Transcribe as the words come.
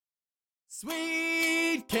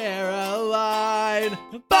Sweet Caroline,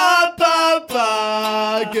 ba ba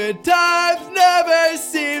ba, good times never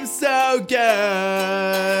seem so good.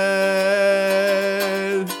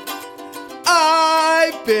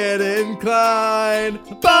 I've been inclined,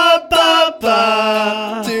 ba ba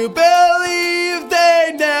ba, to believe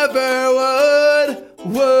they never would.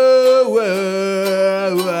 Whoa,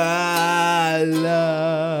 whoa, I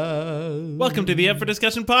love. Welcome to the Up for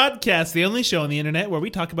Discussion podcast, the only show on the internet where we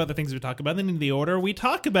talk about the things we talk about and in the order we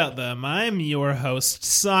talk about them. I'm your host,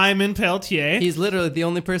 Simon Peltier. He's literally the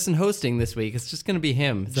only person hosting this week. It's just going to be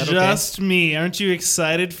him. Is that just me. Aren't you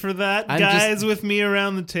excited for that, guys with me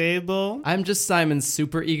around the table? I'm just Simon's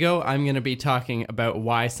super ego. I'm going to be talking about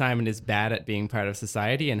why Simon is bad at being part of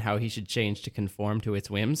society and how he should change to conform to its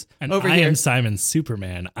whims. And I am Simon's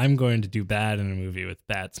Superman. I'm going to do bad in a movie with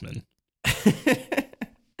Batsman.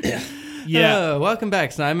 Yeah. Welcome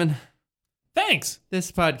back, Simon. Thanks.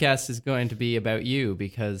 This podcast is going to be about you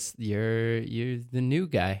because you're the new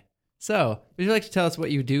guy. So, would you like to tell us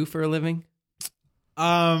what you do for a living?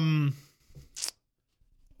 Well,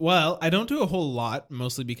 I don't do a whole lot,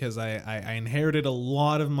 mostly because I inherited a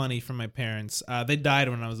lot of money from my parents. They died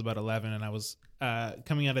when I was about 11, and I was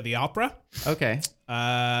coming out of the opera. Okay.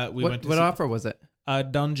 What opera was it?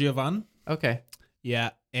 Don Giovanni. Okay.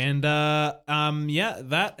 Yeah, and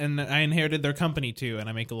that, and I inherited their company too, and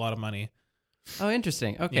I make a lot of money. Oh,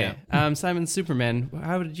 interesting. Okay. Yeah. Simon Superman,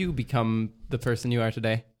 how did you become the person you are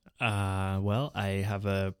today? Well, I have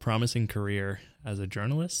a promising career as a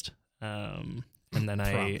journalist, and then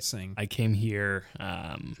I came here.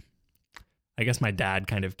 I guess my dad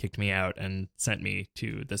kind of kicked me out and sent me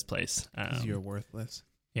to this place. 'Cause you're worthless.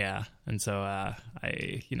 Yeah, and so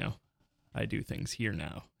I do things here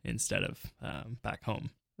now instead of back home.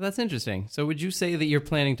 That's interesting. So would you say that you're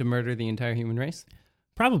planning to murder the entire human race?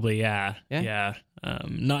 Probably, yeah. Yeah.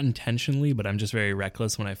 Not intentionally, but I'm just very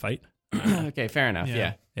reckless when I fight. Okay, fair enough.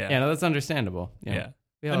 Yeah, no, that's understandable. Yeah.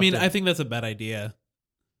 I think that's a bad idea.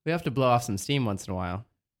 We have to blow off some steam once in a while.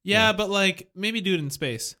 Yeah, but maybe do it in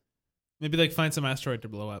space. Maybe find some asteroid to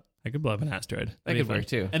blow up. I could blow up an asteroid. That could work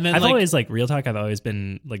too. And then I've always real talk. I've always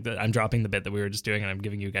been I'm dropping the bit that we were just doing, and I'm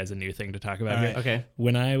giving you guys a new thing to talk about here. Right. Okay.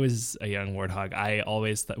 When I was a young warthog, I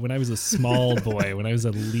always when I was a small boy, when I was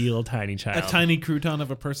a little tiny child, a tiny crouton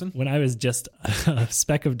of a person, when I was just a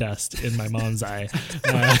speck of dust in my mom's eye.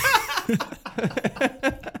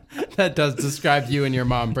 That does describe you and your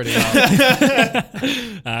mom pretty well.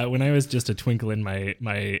 When I was just a twinkle in my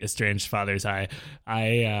estranged father's eye,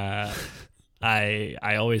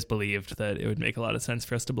 I always believed that it would make a lot of sense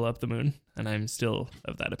for us to blow up the moon, and I'm still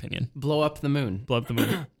of that opinion. Blow up the moon. Blow up the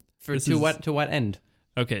moon. To what end?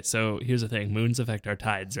 Okay, so here's the thing. Moons affect our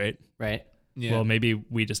tides, right? Right. Yeah. Well, maybe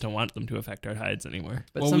we just don't want them to affect our tides anymore.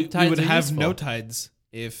 But we would have no tides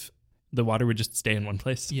if the water would just stay in one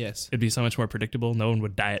place. Yes. It'd be so much more predictable. No one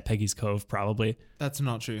would die at Peggy's Cove, probably. That's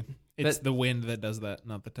not true. It's the wind that does that,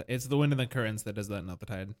 not the tide. It's the wind and the currents that does that, not the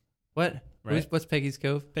tide. What? Right. What's Peggy's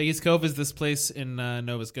Cove? Peggy's Cove is this place in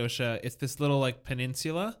Nova Scotia. It's this little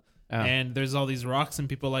peninsula, and there's all these rocks, and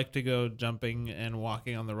people like to go jumping and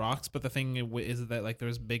walking on the rocks. But the thing is that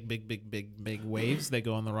there's big waves that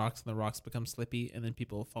go on the rocks, and the rocks become slippy, and then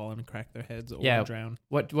people fall and crack their heads or drown.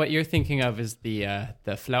 What you're thinking of is the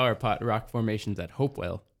flower pot rock formations at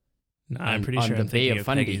Hopewell. No, I'm pretty sure I'm thinking of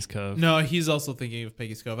Peggy's Cove. No, he's also thinking of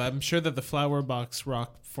Peggy's Cove. I'm sure that the flower box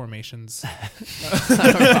rock formations.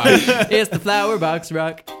 It's the flower box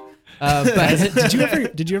rock.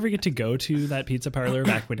 Did you ever get to go to that pizza parlor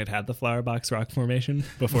back when it had the flower box rock formation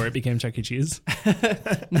before it became Chuck E. Cheese?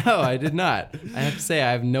 No, I did not. I have to say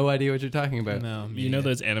I have no idea what you're talking about. No, you know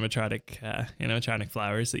those animatronic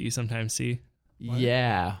flowers that you sometimes see? What?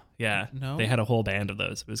 Yeah. No. They had a whole band of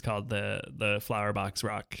those. It was called the Flower Box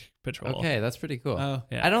Rock Patrol. Okay, that's pretty cool. Oh,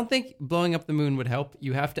 yeah. I don't think blowing up the moon would help.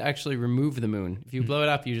 You have to actually remove the moon. If you blow it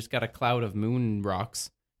up, you just got a cloud of moon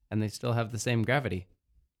rocks, and they still have the same gravity.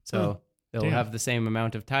 So they'll have the same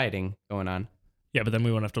amount of tiding going on. Yeah, but then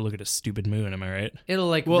we won't have to look at a stupid moon, am I right?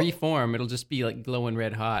 It'll reform. It'll just be glowing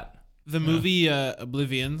red hot. The movie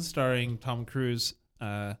Oblivion, starring Tom Cruise,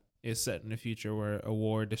 is set in a future where a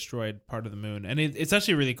war destroyed part of the moon, and it's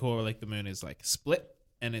actually really cool. The moon is split,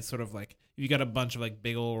 and it's sort of you got a bunch of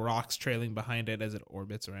big old rocks trailing behind it as it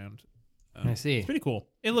orbits around. I see. It's pretty cool.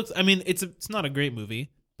 It looks. I mean, it's not a great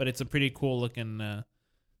movie, but it's a pretty cool looking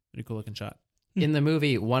shot. In the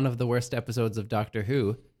movie, one of the worst episodes of Doctor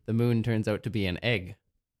Who, the moon turns out to be an egg.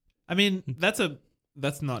 I mean, that's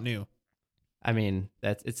not new. I mean,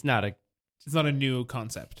 it's not a new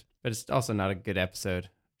concept, but it's also not a good episode.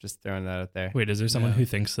 Just throwing that out there. Wait, is there someone who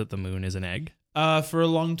thinks that the moon is an egg? For a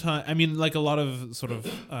long time. I mean, a lot of sort of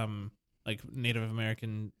like Native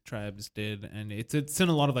American tribes did, and it's in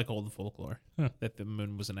a lot of like old folklore that the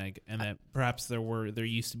moon was an egg, and that perhaps there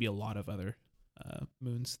used to be a lot of other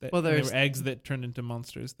moons that there were eggs that turned into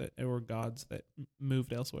monsters that were gods that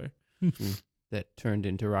moved elsewhere. That turned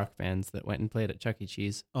into rock bands that went and played at Chuck E.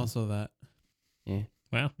 Cheese. Also that. Yeah.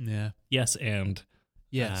 Wow. Yeah. Yes, and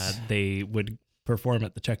they would perform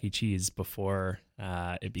at the Chuck E. Cheese before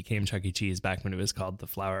it became Chuck E. Cheese, back when it was called the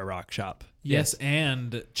Flower Rock Shop. Yes,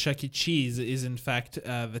 and Chuck E. Cheese is in fact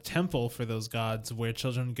the temple for those gods, where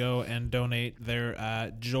children go and donate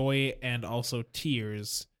their joy and also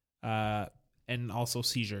tears and also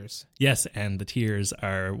seizures. Yes, and the tears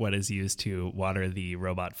are what is used to water the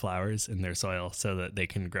robot flowers in their soil so that they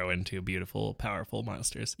can grow into beautiful, powerful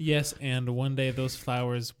monsters. Yes, and one day those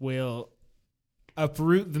flowers will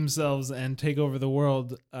uproot themselves and take over the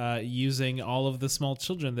world using all of the small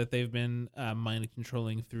children that they've been mind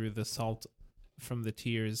controlling through the salt from the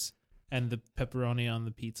tears and the pepperoni on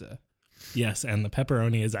the pizza. Yes, and the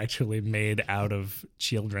pepperoni is actually made out of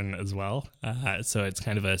children as well. So it's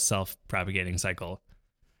kind of a self-propagating cycle.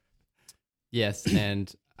 Yes,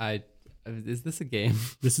 and is this a game?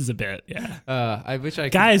 This is a bit, yeah. I wish I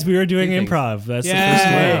could. Guys, we were doing improv. That's the first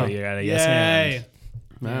way. You gotta yes and.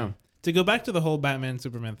 Wow. To go back to the whole Batman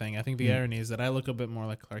Superman thing, I think the irony is that I look a bit more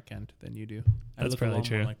like Clark Kent than you do. That's probably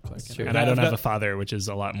true. Like Clark Kent. True. And I don't have a father, which is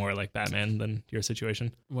a lot more like Batman than your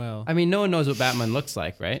situation. Well, I mean, no one knows what Batman looks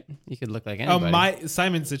like, right? You could look like anybody. Oh, my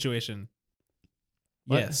Simon's situation.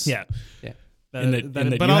 What? Yes. Yeah. Yeah. In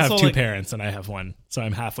that you have two parents and I have one, so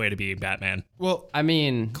I'm halfway to being Batman. Well, I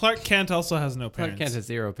mean, Clark Kent also has no parents. Clark Kent has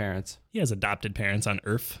 0 parents. He has adopted parents on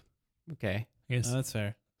Earth. Okay. Yes. That's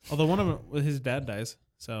fair. Although one of them, his dad dies.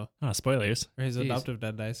 So, spoilers. Or his adoptive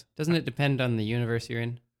dad dies. Doesn't it depend on the universe you're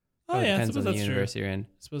in? Oh, yeah, it depends on the universe you're in. I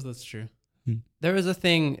suppose that's true. There was a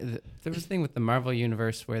thing with the Marvel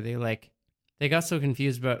universe where they got so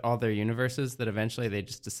confused about all their universes that eventually they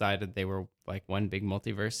just decided they were like one big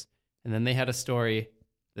multiverse. And then they had a story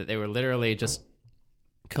that they were literally just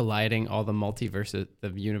colliding all the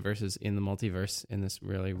universes in the multiverse in this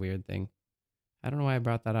really weird thing. I don't know why I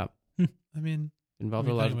brought that up. I mean, it involved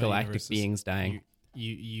a lot of galactic beings dying.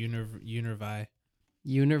 Universe.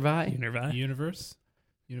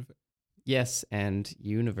 Yes, and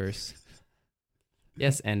universe.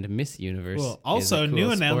 Yes, and Miss Universe. Cool. Also,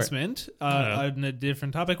 new announcement on a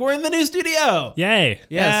different topic. We're in the new studio. Yay!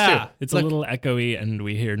 Yeah, that's true. It's a little echoey, and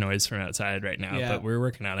we hear noise from outside right now, but we're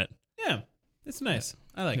working on it. Yeah, it's nice.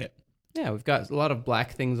 I like it. Yeah, we've got a lot of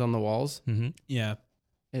black things on the walls. Mm-hmm. Yeah,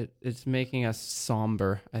 it's making us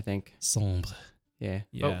somber, I think. Sombre. Yeah.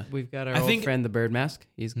 But we've got our old friend, the Bird Mask.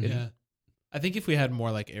 He's good. Yeah. I think if we had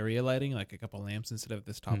more like area lighting, like a couple lamps instead of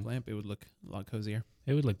this top lamp, it would look a lot cozier.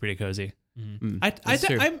 It would look pretty cozy. Mm-hmm.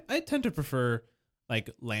 I tend to prefer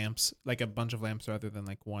like lamps, like a bunch of lamps rather than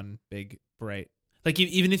like one big bright. Like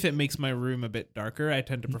even if it makes my room a bit darker, I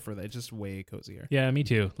tend to prefer that. It's just way cozier. Yeah, me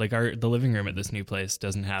too. Like the living room at this new place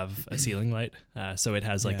doesn't have a ceiling light, so it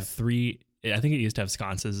has like 3. I think it used to have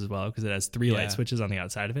sconces as well because it has 3 light switches on the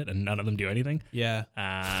outside of it, and none of them do anything. Yeah.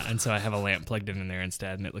 And so I have a lamp plugged in there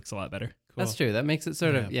instead, and it looks a lot better. Cool. That's true. That makes it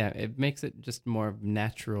sort of it makes it just more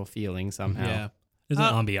natural feeling somehow. Yeah. There's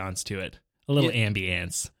an ambiance to it, a little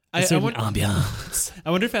ambience. Ambiance. I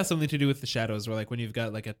wonder if it has something to do with the shadows, where like when you've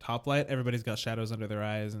got like a top light, everybody's got shadows under their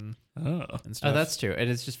eyes and stuff. Oh, that's true. And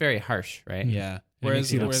it's just very harsh, right? Yeah. It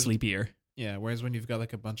makes you look sleepier. Yeah, whereas when you've got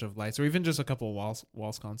like a bunch of lights or even just a couple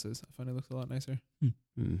wall sconces, I find it looks a lot nicer.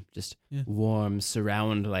 Just warm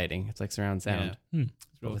surround lighting. It's like surround sound. Yeah. It's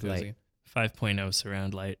really with cozy. 5.0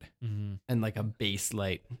 surround light. Mm-hmm. And like a base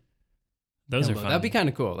light. Those are fun. That'd be kind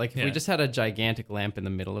of cool. Like if we just had a gigantic lamp in the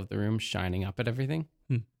middle of the room shining up at everything.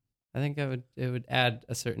 I think it would add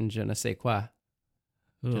a certain je ne sais quoi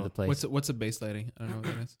to the place. What's a base lighting? I don't know what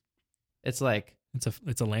that is. It's like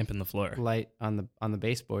it's a lamp in the floor. Light on the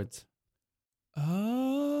baseboards.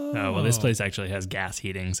 Oh. Well, this place actually has gas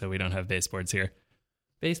heating, so we don't have baseboards here.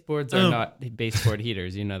 Baseboards are not baseboard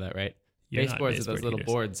heaters. You know that, right? Baseboards are those little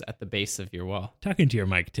boards at the base of your wall. Talking to your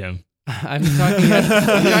mic, Tim. I'm trying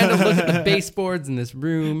to look at the baseboards in this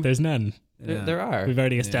room. There's none. There are. We've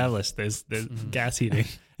already established there's gas heating.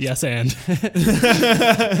 Yes, and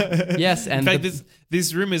yes, and in fact,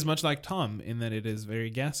 this room is much like Tom in that it is very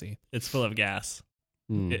gassy. It's full of gas.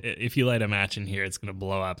 If you light a match in here, it's going to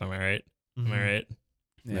blow up. Am I right? Am I right?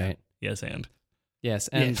 Yeah. Right. Yes, and yes,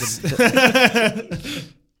 and.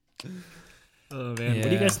 Oh man, what do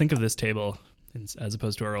you guys think of this table as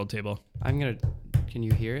opposed to our old table? Can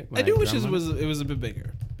you hear it? I do wish it was a bit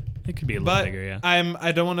bigger. It could be a little bigger, yeah.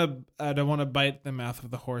 I don't want to bite the mouth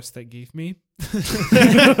of the horse that gave me.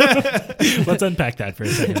 Let's unpack that for a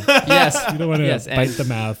second. Yes. You don't want to bite the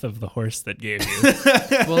mouth of the horse that gave you.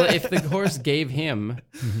 Well, if the horse gave him,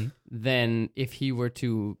 then if he were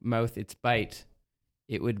to mouth its bite,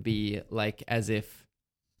 it would be like as if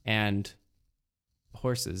and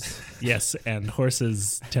horses. Yes, and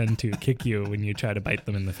horses tend to kick you when you try to bite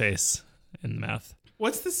them in the face, in the mouth.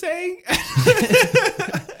 What's the saying?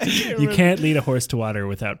 You can't lead a horse to water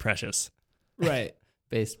without precious. Right.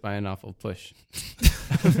 Based by an awful push.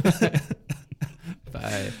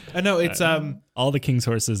 I know it's all the king's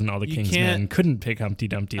horses and all the king's men couldn't pick Humpty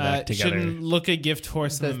Dumpty back together. Shouldn't look a gift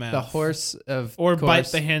horse in the mouth. The horse of or course, bite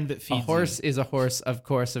the hand that feeds a horse is a horse, of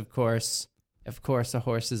course. Of course, a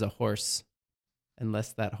horse is a horse.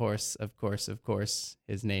 Unless that horse, of course,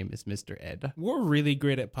 his name is Mr. Ed. We're really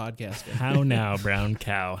great at podcasting. How now, brown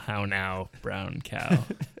cow? How now, brown cow?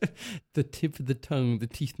 The tip of the tongue, the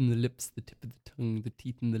teeth and the lips, the tip of the tongue, the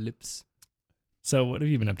teeth and the lips. So what have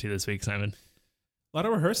you been up to this week, Simon? A lot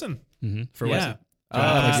of rehearsing. Mm-hmm. For what?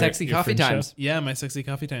 Sexy Coffee Times. Show? Yeah, my Sexy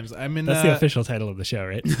Coffee Times. That's the official title of the show,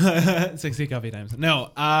 right? Sexy Coffee Times.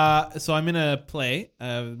 No. So I'm in a play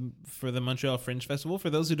for the Montreal Fringe Festival. For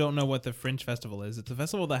those who don't know what the Fringe Festival is, it's a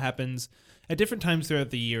festival that happens at different times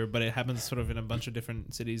throughout the year, but it happens sort of in a bunch of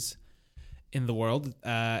different cities in the world.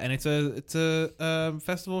 And it's a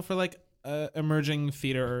festival for like emerging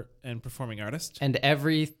theater and performing artists. And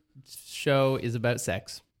every show is about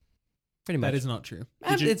sex. Pretty much. That is not true.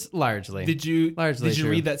 It's largely. Did you true.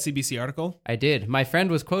 read that CBC article? I did. My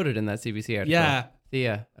friend was quoted in that CBC article. Yeah.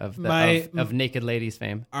 Thea of Naked Ladies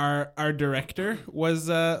fame. Our director was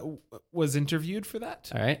interviewed for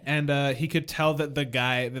that. All right. And he could tell that the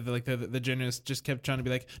guy, the journalist, just kept trying to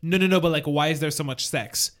be like, no, but like, why is there so much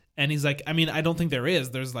sex? And he's like, I mean, I don't think there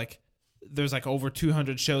is. There's like over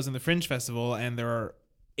 200 shows in the Fringe Festival, and there are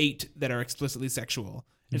 8 that are explicitly sexual.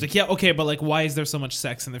 It's like, yeah, okay, but like, why is there so much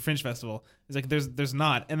sex in the Fringe Festival? It's like, there's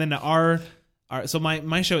not. And then so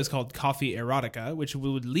my show is called Coffee Erotica, which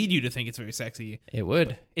would lead you to think it's very sexy. It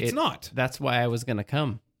would. It's not. That's why I was going to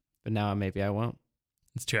come, but now maybe I won't.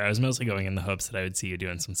 It's true. I was mostly going in the hopes that I would see you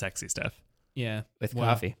doing some sexy stuff. Yeah. With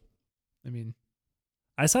coffee. I mean,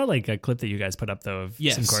 I saw like a clip that you guys put up though of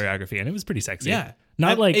some choreography, and it was pretty sexy. Yeah.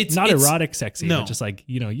 Not erotic sexy, but just like,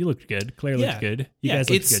 you looked good. Claire looked good. You guys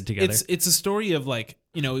looked good together. It's a story of like,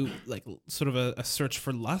 like sort of a search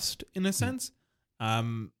for lust in a sense.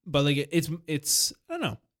 But like it's I don't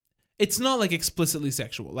know. It's not like explicitly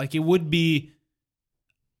sexual. Like it would be,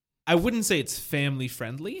 I wouldn't say it's family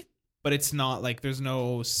friendly, but it's not like there's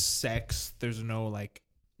no sex, there's no like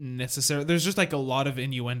necessary, there's just like a lot of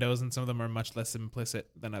innuendos, and some of them are much less implicit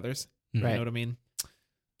than others. Right. You know what I mean?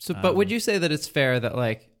 So, but would you say that it's fair that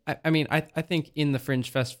like, I think in the Fringe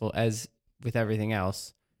Festival, as with everything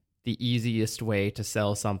else, the easiest way to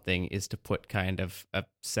sell something is to put kind of a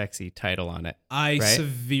sexy title on it. I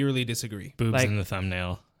severely disagree. Boobs in the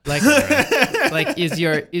thumbnail. Like, like is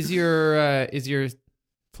your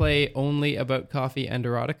play only about coffee and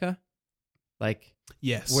erotica? Like,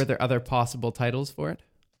 yes. Were there other possible titles for it?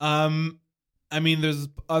 I mean, there's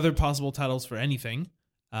other possible titles for anything.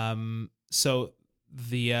 So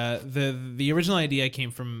the original idea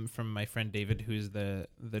came from my friend David, who's the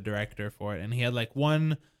director for it, and he had like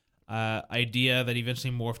one idea that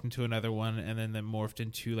eventually morphed into another one, and then that morphed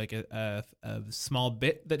into like a small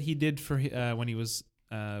bit that he did for when he was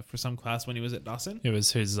for some class when he was at Dawson. It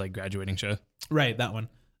was his like graduating show, right? That one.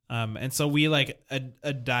 And so we like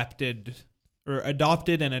adopted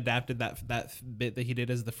and adapted that bit that he did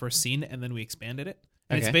as the first scene, and then we expanded it.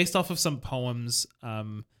 And it's based off of some poems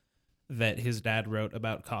that his dad wrote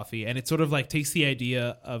about coffee, and it sort of like takes the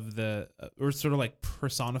idea of or sort of like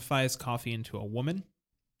personifies coffee into a woman.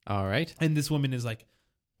 All right. And this woman is like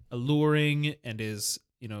alluring and is,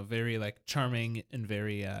 very like charming and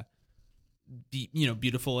very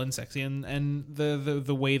beautiful and sexy, and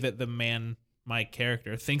the way that the man, my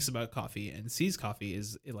character, thinks about coffee and sees coffee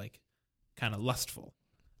is like kind of lustful.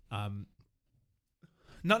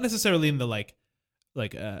 Not necessarily in the like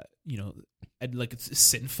it's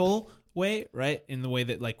sinful way, right? In the way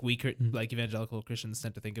that like like evangelical Christians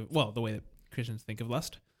tend to think of, the way that Christians think of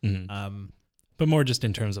lust. Mm-hmm. But more just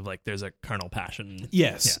in terms of like there's a carnal passion.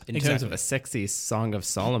 Yes. Yeah, in terms of a sexy Song of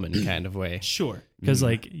Solomon kind of way. Sure. Because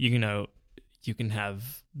like, you can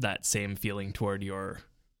have that same feeling toward your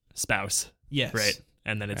spouse. Yes. Right.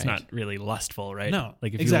 And then it's not really lustful, right? No.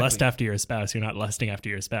 Like if you lust after your spouse, you're not lusting after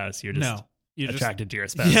your spouse. You're just attracted to your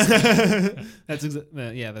spouse. Yeah. That's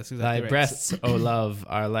exactly Thy right. breasts, O love,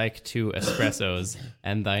 are like 2 espressos,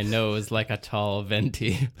 and thy nose like a tall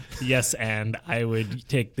venti. Yes, and I would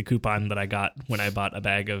take the coupon that I got when I bought a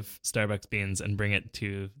bag of Starbucks beans and bring it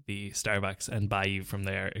to the Starbucks and buy you from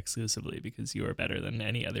there exclusively because you are better than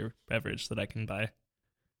any other beverage that I can buy.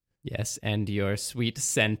 Yes, and your sweet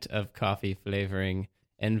scent of coffee flavoring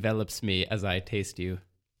envelops me as I taste you.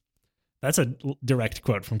 That's a direct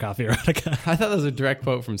quote from Coffee Erotica. I thought that was a direct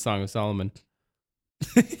quote from Song of Solomon.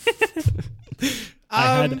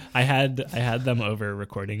 I had them over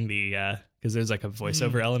recording the because there's like a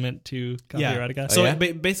voiceover element to Coffee Erotica. So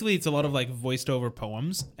basically, it's a lot of like voiced over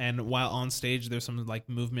poems, and while on stage, there's some like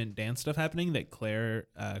movement dance stuff happening that Claire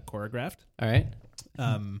choreographed. All right.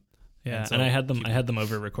 Yeah, and I had them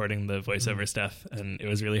over recording the voiceover stuff, and it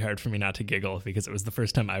was really hard for me not to giggle because it was the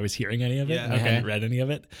first time I was hearing any of it, and I hadn't read any of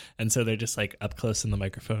it, and so they're just like up close in the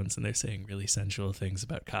microphones, and they're saying really sensual things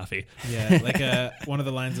about coffee. Yeah, like one of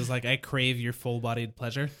the lines is like, "I crave your full-bodied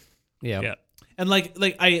pleasure." Yeah. And like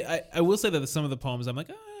I will say that some of the poems I'm like,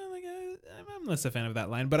 I'm less a fan of that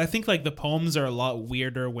line, but I think like the poems are a lot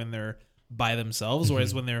weirder when they're by themselves,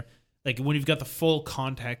 whereas when they're like when you've got the full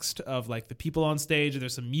context of like the people on stage,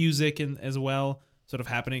 there's some music as well sort of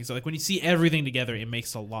happening. So like when you see everything together, it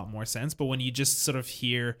makes a lot more sense. But when you just sort of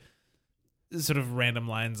hear sort of random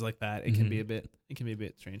lines like that, it can be a bit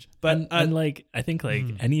strange. But and like I think like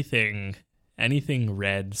anything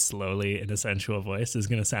read slowly in a sensual voice is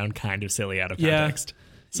going to sound kind of silly out of context.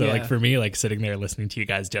 So like for me, like sitting there listening to you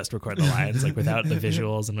guys just record the lines, like without the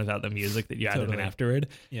visuals and without the music that you added in afterward,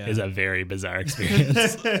 is a very bizarre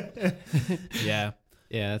experience. Yeah,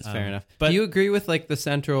 that's fair enough. But do you agree with like the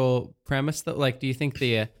central premise though? Like, do you think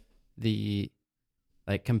the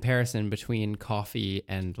like comparison between coffee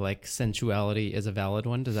and like sensuality is a valid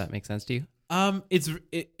one? Does that make sense to you?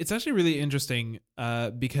 It's actually really interesting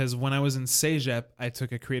because when I was in Cégep, I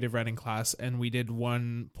took a creative writing class, and we did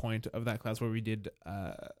one point of that class where we did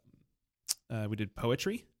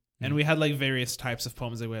poetry, and we had like various types of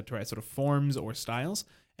poems that we had to write, sort of forms or styles,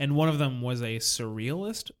 and one of them was a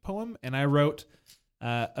surrealist poem, and I wrote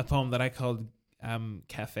a poem that I called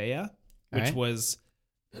Cafea, which was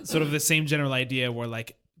sort of the same general idea where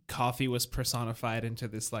like coffee was personified into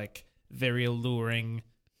this like very alluring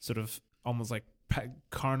sort of almost like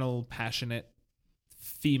carnal, passionate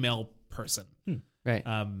female person. Right.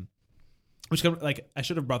 Which like I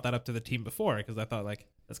should have brought that up to the team before because I thought like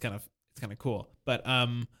it's kind of cool. But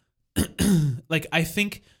like I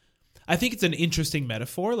think it's an interesting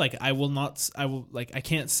metaphor. Like I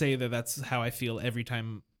can't say that that's how I feel every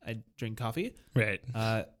time I drink coffee. Right.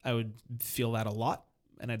 I would feel that a lot,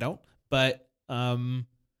 and I don't. But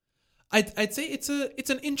I'd say it's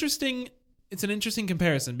an interesting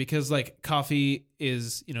comparison because like coffee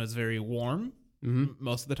is, it's very warm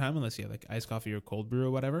most of the time, unless you have like iced coffee or cold brew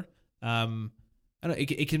or whatever. I don't know,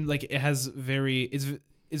 it can like, it has it's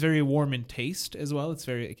very warm in taste as well.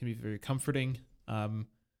 It can be very comforting. I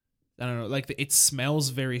don't know, like it smells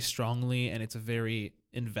very strongly and it's a very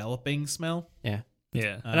enveloping smell. Yeah.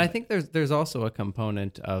 Yeah. And I think there's also a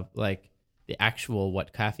component of like the actual,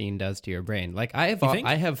 what caffeine does to your brain. Like I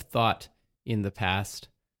have thought in the past,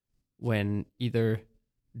 when either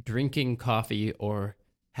drinking coffee or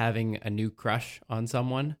having a new crush on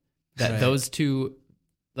someone, that those two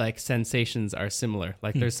like sensations are similar.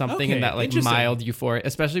 Like there's something in that like mild euphoria,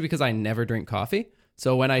 especially because I never drink coffee.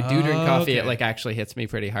 So when I do drink coffee, it like actually hits me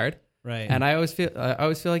pretty hard. Right. And I always feel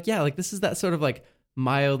like, yeah, like this is that sort of like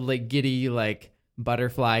mild, like giddy, like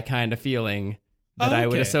butterfly kind of feeling that I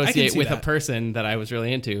would associate with a person that I was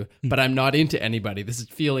really into, but I'm not into anybody. This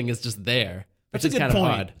feeling is just there, which is kind of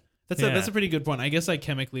odd. That's a pretty good point. I guess like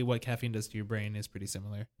chemically what caffeine does to your brain is pretty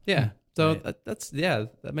similar. Yeah. So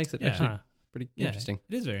that makes it actually pretty interesting.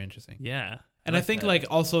 It is very interesting. Yeah. And I think like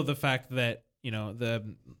also the fact that,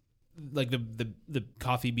 the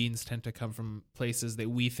coffee beans tend to come from places that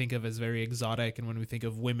we think of as very exotic, and when we think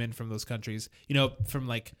of women from those countries, from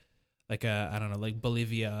like I don't know, like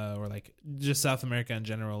Bolivia or like just South America in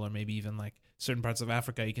general, or maybe even like certain parts of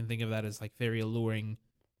Africa, you can think of that as like very alluring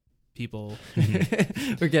people.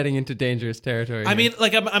 We're getting into dangerous territory. I mean,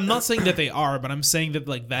 like I'm not saying that they are, but I'm saying that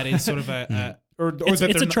like that is sort of it's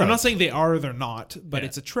a trope. I'm not saying they are or they're not, but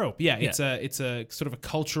it's a trope. Yeah, it's a sort of a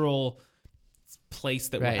cultural place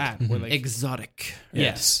that we're at. We're like exotic.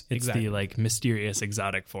 Yes, it's exactly. the like mysterious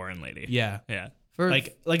exotic foreign lady. Yeah. For,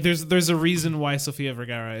 like there's a reason why Sofia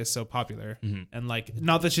Vergara is so popular, and like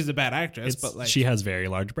not that she's a bad actress, but like she has very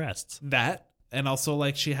large breasts. That, and also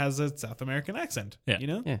like she has a South American accent. Yeah.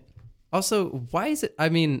 Yeah. Also, why is it? I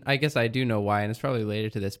mean, I guess I do know why, and it's probably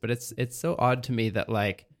related to this, but it's so odd to me that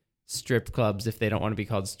like strip clubs, if they don't want to be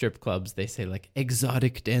called strip clubs, they say like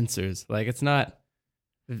exotic dancers. Like it's not.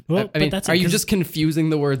 Well, I mean, are you just confusing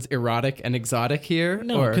the words erotic and exotic here?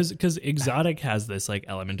 No, because exotic has this like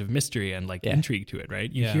element of mystery and like intrigue to it, right?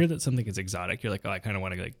 You hear that something is exotic, you're like, oh, I kind of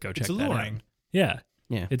want to like go check that out. Yeah.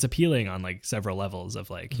 It's appealing on like several levels of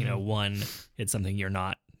like, you know, one, it's something you're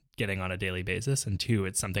not getting on a daily basis, and two,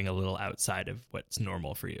 it's something a little outside of what's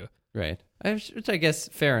normal for you. Right. Which I guess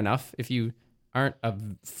fair enough if you aren't a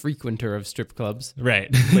frequenter of strip clubs. Right.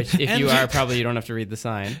 Which if you are, probably you don't have to read the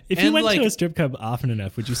sign. If you went to a strip club often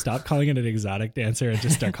enough, would you stop calling it an exotic dancer and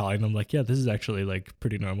just start calling them like, yeah, this is actually like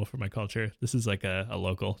pretty normal for my culture. This is like a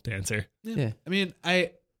local dancer. Yeah. I mean,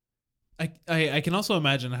 I can also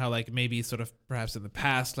imagine how like maybe sort of perhaps in the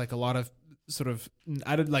past, like a lot of sort of,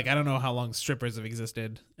 I don't know how long strippers have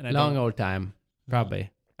existed. And long old time,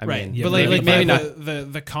 probably. I mean, but like maybe not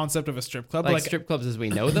the concept of a strip club, like strip clubs as we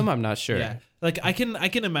know them. I'm not sure. Yeah, like I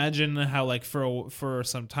can imagine how like for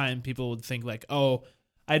some time people would think like, oh,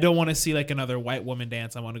 I don't want to see like another white woman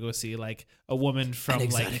dance. I want to go see like a woman from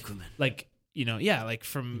like you know, like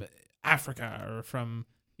from Africa or from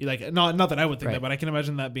like not that I would think that, but I can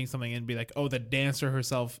imagine that being something and be like, oh, the dancer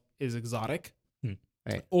herself is exotic,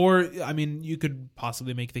 right? Or I mean, you could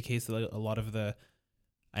possibly make the case that a lot of the.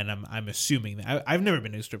 And I'm assuming that I've never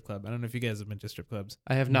been to a strip club. I don't know if you guys have been to strip clubs.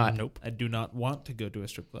 I have not. Nope. I do not want to go to a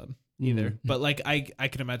strip club either. But like I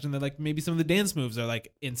can imagine that like maybe some of the dance moves are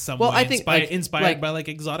like in some way I think inspired by like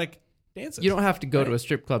exotic dances. You don't have to go to a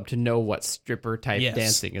strip club to know what stripper type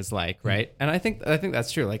dancing is like, right? And I think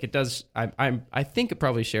that's true. Like it does. I think it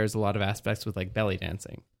probably shares a lot of aspects with like belly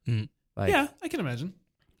dancing. Like, yeah, I can imagine.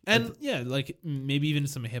 And like maybe even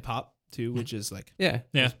some hip hop too, which is like well,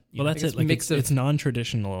 that's it. Like it's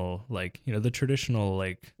non-traditional, like you know the traditional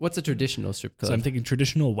like. What's a traditional strip club? So I'm thinking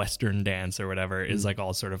traditional Western dance or whatever is like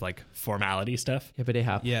all sort of like formality stuff.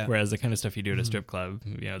 Whereas the kind of stuff you do at a strip club,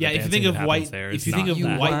 you know, if you think of white, white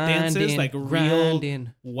dances, like real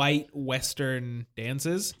white Western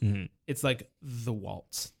dances, it's like the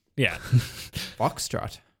waltz. Yeah,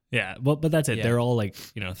 foxtrot. Yeah, well, but that's it. Yeah. They're all like,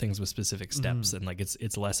 you know, things with specific steps, and like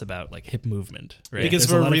it's less about like hip movement, right? Because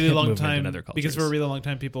for a really long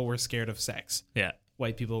time, people were scared of sex. Yeah,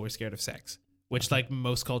 white people were scared of sex, which like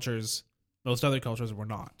most other cultures were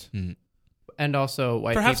not. And also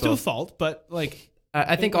white perhaps people, to a fault, but like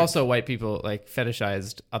I think also white people like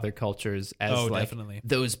fetishized other cultures as like definitely.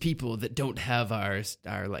 Those people that don't have our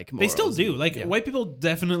like morals. They still do. Like white people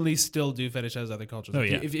definitely still do fetishize other cultures.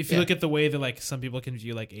 If you look at the way that like some people can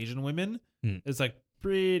view like Asian women, it's like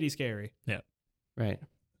pretty scary. Yeah. Right.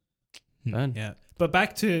 Fun. Yeah. But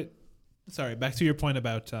back to your point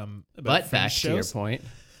about butt back shows. To your point.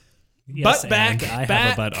 Yes, butt back. I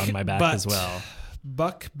have a butt on my back as well.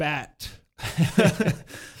 Buck bat.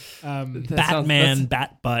 Batman,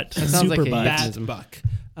 bat butt, super like butt, bat buck,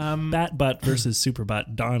 bat butt versus super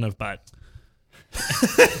butt, dawn of butt.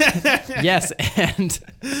 Yes, and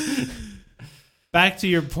back to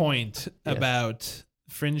your point about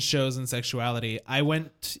fringe shows and sexuality. I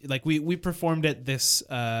went like we performed at this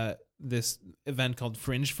event called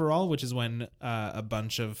Fringe for All, which is when a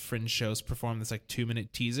bunch of fringe shows perform this like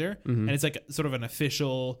 2-minute teaser, and it's like sort of an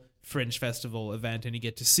official fringe festival event, and you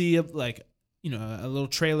get to see like. You know, a little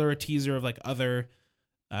trailer, a teaser of like other,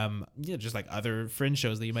 just like other fringe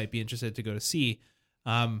shows that you might be interested to go to see.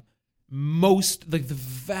 Most, like the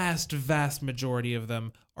vast majority of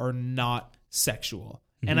them are not sexual.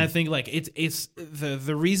 And I think like it's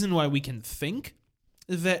the reason why we can think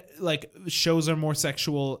that like shows are more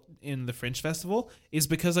sexual in the Fringe Festival is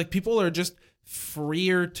because like people are just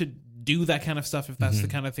freer to do that kind of stuff if that's the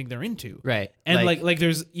kind of thing they're into, right? And like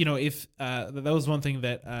there's if that was one thing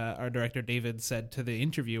that our director David said to the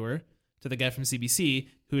interviewer, to the guy from CBC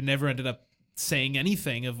who never ended up saying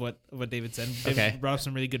anything of what David said. David brought up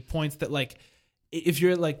some really good points that like if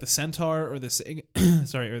you're like the Centaur or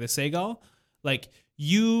the Seagull, like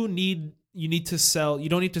you need to sell. You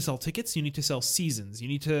don't need to sell tickets. You need to sell seasons. You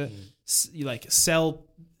need to sell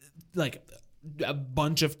like a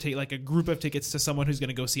bunch of like a group of tickets to someone who's going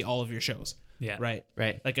to go see all of your shows. Yeah. Right.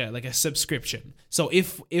 Like a subscription. So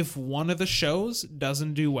if one of the shows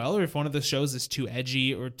doesn't do well, or if one of the shows is too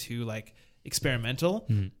edgy or too like experimental,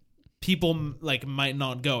 people like might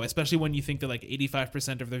not go, especially when you think that like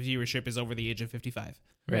 85% of the viewership is over the age of 55.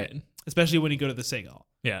 Right. Especially when you go to the Seagull.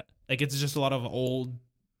 Yeah. Like it's just a lot of old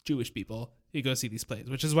Jewish people who go see these plays,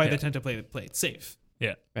 which is why they tend to play it safe.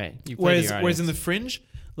 Yeah. Right. Whereas in the Fringe,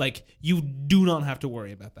 like you do not have to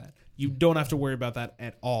worry about that. You don't have to worry about that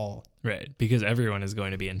at all. Right. Because everyone is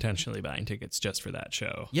going to be intentionally buying tickets just for that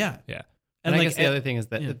show. Yeah. Yeah. And I guess the other thing is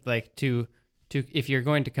that like to if you're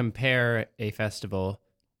going to compare a festival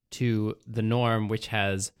to the norm, which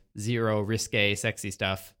has zero risque, sexy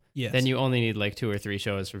stuff, Yes. then you only need like 2 or 3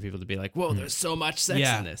 shows for people to be like, whoa, there's so much sex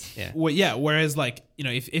in this. Yeah. Well, yeah. Whereas, like, you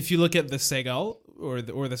know, if you look at the Seagull or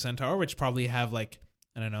the Centaur, which probably have like,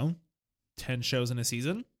 I don't know, 10 shows in a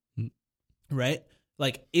season, right?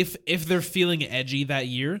 Like, if they're feeling edgy that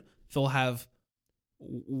year, they'll have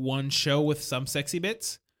 1 show with some sexy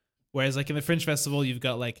bits. Whereas, like, in the Fringe Festival, you've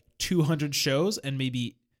got like 200 shows and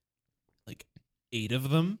maybe like 8 of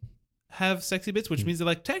them have sexy bits, which means that,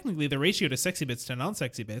 like, technically the ratio to sexy bits to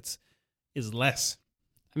non-sexy bits is less.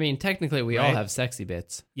 I mean, technically, we all have sexy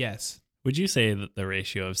bits. Yes. Would you say that the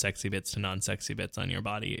ratio of sexy bits to non-sexy bits on your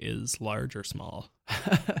body is large or small?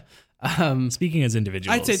 Speaking as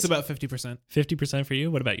individuals, I'd say it's about 50%. 50% for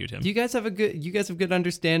you. What about you, Tim? Do you guys have good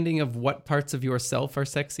understanding of what parts of yourself are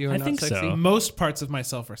sexy or I not think sexy? so. Most parts of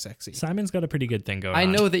myself are sexy. Simon's got a pretty good thing going on. I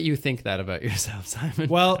know that you think that about yourself, Simon.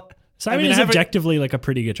 Well, Simon is objectively like a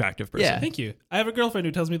pretty attractive person. Yeah. Thank you. I have a girlfriend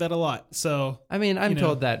who tells me that a lot. So, I mean, I'm you know.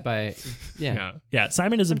 told that by Yeah.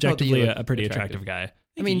 Simon is I'm told that you objectively look a pretty attractive. attractive guy.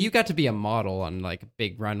 I mean, you got to be a model on like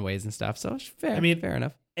big runways and stuff, so it's fair. I mean, fair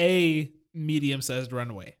enough. a medium-sized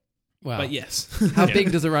runway. Wow. But yes. How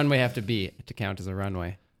big does a runway have to be to count as a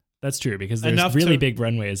runway? That's true, because there's Enough really to- big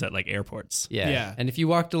runways at like airports. Yeah. And if you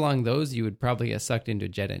walked along those, you would probably get sucked into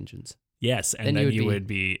jet engines. Yes, and then you would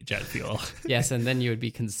be jet fuel. Yes, and then you would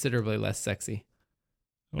be considerably less sexy.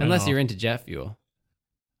 Well, Unless you're into jet fuel.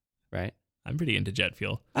 Right? I'm pretty into jet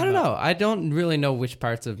fuel. I don't know. I don't really know which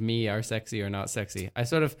parts of me are sexy or not sexy. I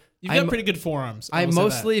sort of You've got pretty good forearms. I will say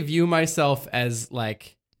mostly view myself as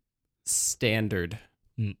like standard.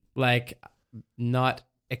 Like not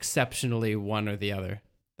exceptionally one or the other.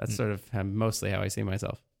 That's sort of mostly how I see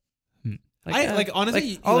myself.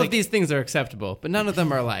 honestly, all like, of these things are acceptable, but none of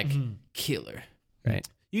them are like killer, right?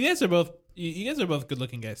 You guys are both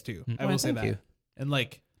good-looking guys too. I will say thank that. you. And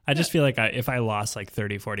like, I just feel like if I lost like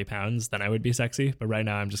 30, 40 pounds, then I would be sexy. But right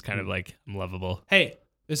now, I'm just kind of like, I'm lovable. hey,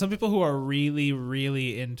 there's some people who are really,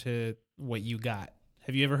 really into what you got.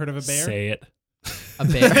 Have you ever heard of a bear? Say it. A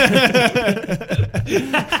bear.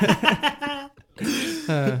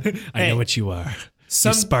 I know what you are.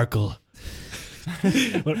 You sparkle.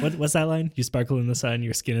 What's that line? You sparkle in the sun.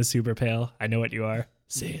 Your skin is super pale. I know what you are.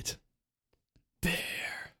 Say it. Bear.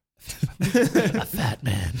 A fat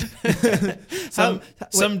man.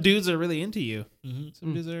 Some dudes are really into you.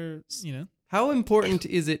 Some dudes are, you know. How important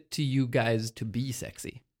is it to you guys to be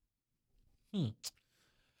sexy?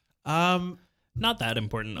 Not that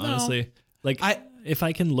important, honestly. Like, if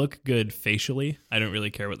I can look good facially, I don't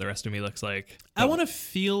really care what the rest of me looks like. I want to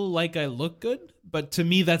feel like I look good, but to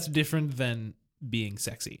me, that's different than being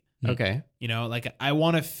sexy. Okay. You know, like I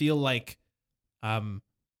want to feel like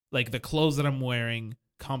the clothes that I'm wearing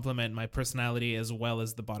complement my personality as well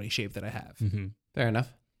as the body shape that I have. Fair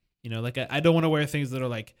enough. You know, like I don't want to wear things that are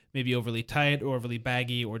like maybe overly tight or overly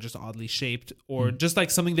baggy or just oddly shaped or just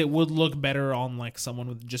like something that would look better on like someone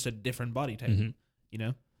with just a different body type. You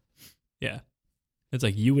know? Yeah. It's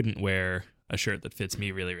like you wouldn't wear a shirt that fits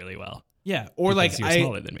me really, really well. Yeah. Or like you're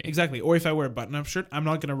smaller than me. Exactly. Or if I wear a button up shirt, I'm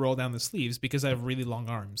not going to roll down the sleeves because I have really long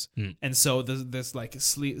arms. And so this like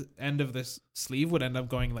end of this sleeve would end up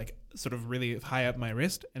going like sort of really high up my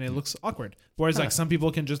wrist and it looks awkward. Whereas like some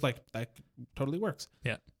people can just like, that totally works.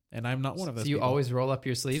 Yeah. And I'm not one of those So you people. always roll up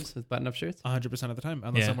your sleeves with button-up shirts? 100% of the time,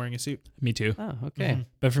 unless I'm wearing a suit. Me too. Oh, okay.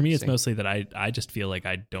 But for me, it's Interesting. mostly that I just feel like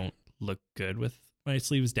I don't look good with my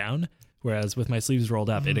sleeves down. Whereas with my sleeves rolled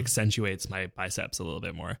up, it accentuates my biceps a little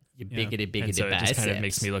bit more. You biggity And so it biceps. just kind of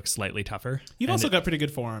makes me look slightly tougher. You've also got pretty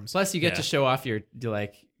good forearms. Plus, you get to show off your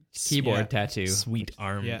like keyboard tattoo. Sweet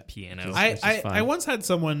arm Yeah. piano. I once had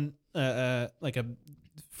someone, like a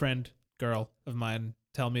friend girl of mine,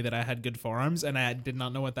 tell me that I had good forearms, and I did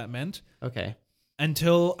not know what that meant Okay.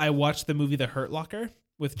 until I watched the movie The Hurt Locker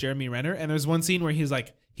with Jeremy Renner. And there's one scene where he's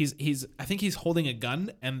like, I think he's holding a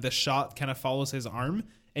gun, and the shot kind of follows his arm,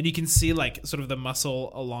 and you can see like sort of the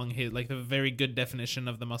muscle along his, like the very good definition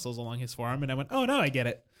of the muscles along his forearm. And I went, oh no, I get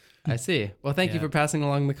it. I see. Well, thank you Yeah. for passing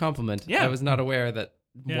along the compliment. Yeah. I was not aware that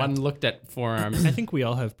one looked at forearms. I think we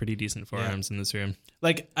all have pretty decent forearms in this room.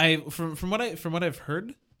 Like from what I've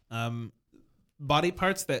heard, body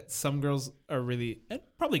parts that some girls are really, and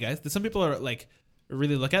probably guys, that some people are like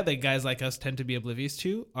really look at, that guys like us tend to be oblivious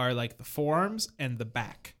to, are like the forearms and the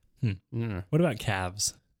back. What about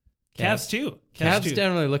calves? Calves too. Calves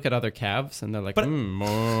generally look at other calves and they're like, But-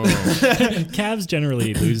 Calves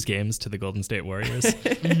generally lose games to the Golden State Warriors.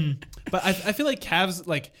 But I feel like calves,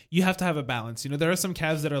 like you have to have a balance. You know, there are some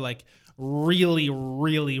calves that are like really,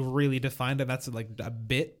 really, really defined, and that's like a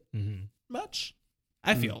bit much.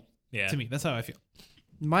 I feel. Yeah. To me, that's how I feel.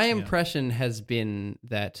 My impression has been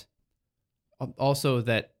that also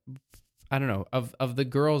that, I don't know, of the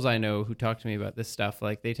girls I know who talk to me about this stuff,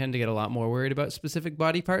 like they tend to get a lot more worried about specific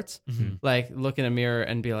body parts. Mm-hmm. Like look in a mirror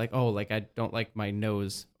and be like, oh, like I don't like my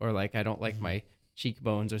nose, or like I don't like my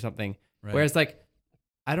cheekbones or something. Right. Whereas like,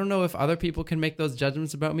 I don't know if other people can make those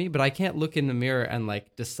judgments about me, but I can't look in the mirror and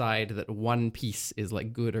like decide that one piece is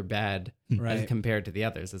like good or bad as compared to the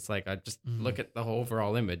others. It's like I just look at the whole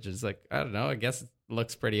overall image. It's like, I don't know, I guess it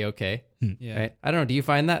looks pretty okay. Yeah. Right? I don't know. Do you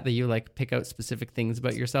find that you like pick out specific things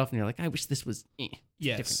about yourself and you're like, I wish this was yes.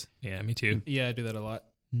 different. Yeah, me too. Yeah, I do that a lot.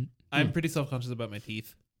 I'm pretty self-conscious about my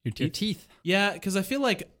teeth. Your teeth. Yeah, because I feel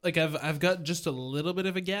like I've got just a little bit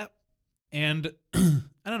of a gap, and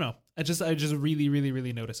I don't know. I just really, really,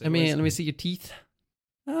 really notice it. I mean, let me see your teeth.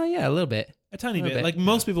 Oh yeah, a little bit. A tiny bit. Like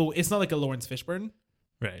most people, it's not like a Lawrence Fishburne.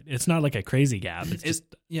 Right. It's not like a crazy gap. It's just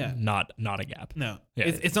yeah, not a gap. No, Yeah.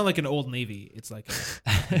 It's not like an Old Navy. It's like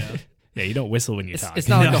Yeah, you don't whistle when you talk. It's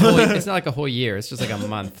not like a whole. It's not like a whole year. It's just like a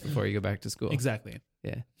month before you go back to school. Exactly.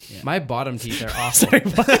 Yeah. Yeah. My bottom teeth are awful.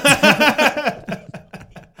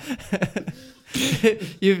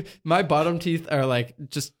 My bottom teeth are like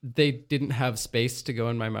just they didn't have space to go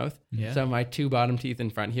in my mouth. Yeah. So my two bottom teeth in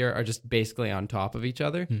front here are just basically on top of each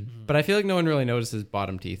other. But I feel like no one really notices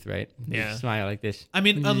bottom teeth, right? They Yeah. smile like this. I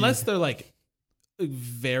mean, unless they're like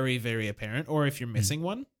very, very apparent, or if you're missing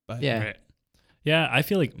one. But Yeah. Right. Yeah, I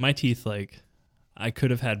feel like my teeth, like, I could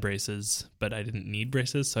have had braces, but I didn't need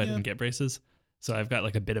braces, so I didn't get braces. So I've got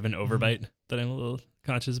like a bit of an overbite that I'm a little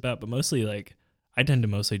conscious about, but mostly like I tend to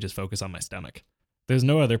mostly just focus on my stomach. There's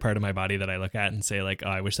no other part of my body that I look at and say like, oh,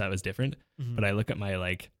 I wish that was different. But I look at my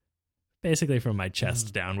like, basically from my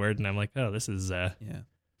chest downward, and I'm like, oh, this is,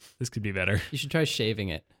 this could be better. You should try shaving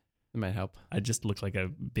it. It might help. I just look like a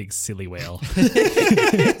big silly whale.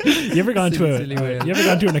 You ever gone to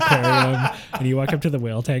an aquarium and you walk up to the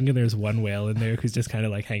whale tank and there's one whale in there who's just kind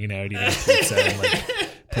of like hanging out eating pizza and like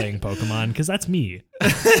playing Pokemon? Because that's me.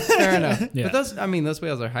 Fair enough. Yeah. But those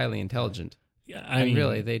whales are highly intelligent. Yeah, I mean,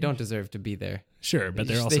 really, they don't deserve to be there. Sure, but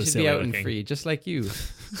they're also they should silly be out looking. and free, just like you.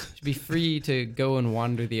 Should be free to go and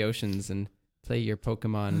wander the oceans and play your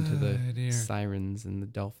Pokemon to the sirens and the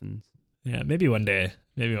dolphins. Yeah, maybe one day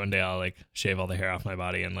I'll like shave all the hair off my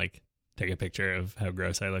body and like take a picture of how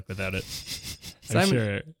gross I look without it. I'm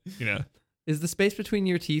sure, Is the space between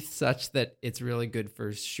your teeth such that it's really good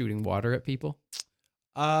for shooting water at people?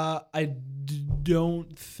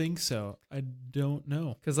 Don't think so. I don't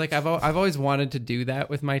know. Because like I've always wanted to do that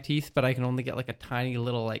with my teeth, but I can only get like a tiny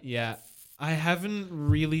little like. Yeah. I haven't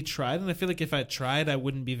really tried, and I feel like if I tried, I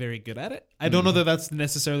wouldn't be very good at it. I don't know that that's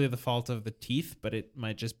necessarily the fault of the teeth, but it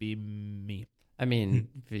might just be me. I mean,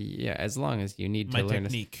 yeah, as long as you need to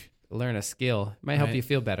learn a skill, it might help you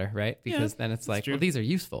feel better, right? Because then it's like, well, these are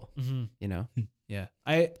useful, Yeah.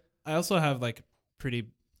 I also have like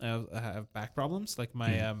I have back problems. Like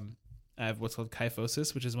I have what's called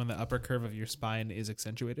kyphosis, which is when the upper curve of your spine is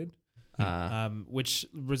accentuated. Which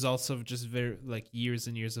results of just very like years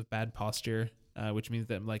and years of bad posture, which means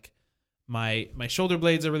that like my shoulder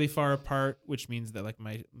blades are really far apart, which means that like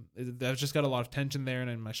I've just got a lot of tension there and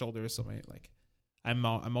in my shoulders. So I'm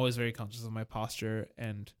always very conscious of my posture,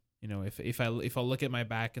 and if I look at my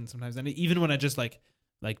back, and sometimes, and even when I just like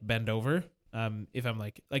bend over, if I'm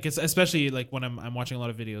like it's especially like when I'm watching a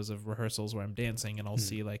lot of videos of rehearsals where I'm dancing, and I'll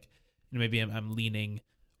see like maybe I'm leaning.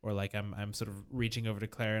 Or like I'm sort of reaching over to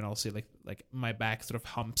Claire, and I'll see like my back sort of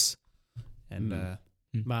humps, and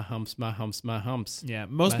my humps. Yeah,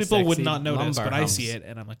 most people would not notice, but I see it,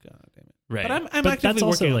 and I'm like, oh damn it. Right, but I'm actively that's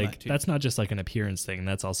also working like on that too. that's not just like an appearance thing.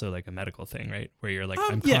 That's also like a medical thing, right? Where you're like,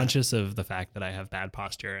 I'm conscious of the fact that I have bad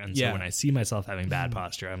posture, and so when I see myself having bad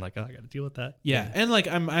posture, I'm like, oh, I got to deal with that. Yeah, and like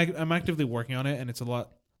I'm actively working on it, and it's a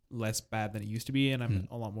lot less bad than it used to be, and I'm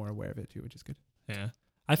a lot more aware of it too, which is good. Yeah.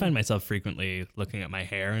 I find myself frequently looking at my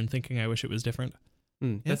hair and thinking I wish it was different.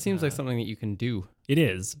 That seems like something that you can do. It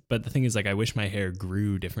is, but the thing is, like, I wish my hair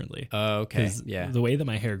grew differently. Okay, yeah. The way that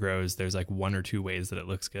my hair grows, there's like one or two ways that it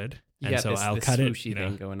looks good, and so I'll cut it.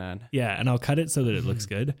 Thing going on. Yeah, and I'll cut it so that it looks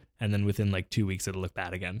good, and then within like 2 weeks, it'll look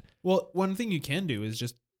bad again. Well, one thing you can do is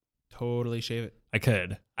just totally shave it. I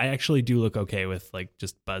could. I actually do look okay with like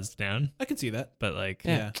just buzzed down. I can see that, but like,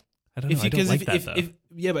 yeah. I don't know. I don't like that,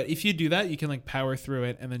 though. But if you do that, you can like power through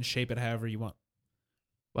it and then shape it however you want.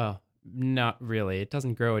 Well, not really. It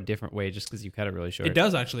doesn't grow a different way just because you cut it really short. It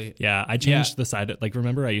does actually. Yeah, I changed the side. Like,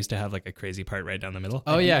 remember, I used to have like a crazy part right down the middle.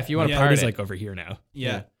 Oh yeah, if you want to part part is it, like over here now.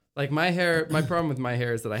 Yeah. Like my hair. My problem with my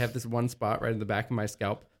hair is that I have this one spot right in the back of my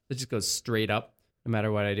scalp that just goes straight up no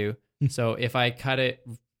matter what I do. So if I cut it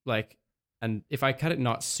if I cut it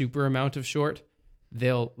not super amount of short,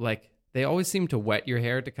 they'll like they always seem to wet your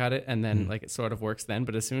hair to cut it, and then like it sort of works then.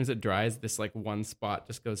 But as soon as it dries, this like one spot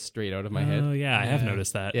just goes straight out of my head. Oh yeah, I have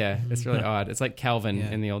noticed that. Yeah, it's really odd. It's like Calvin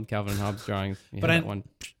in the old Calvin and Hobbes drawings. But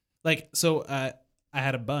I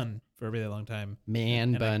had a bun for a really long time.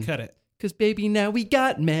 Man bun. I cut it. 'Cause baby, now we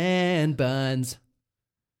got man buns.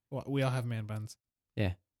 Well, we all have man buns.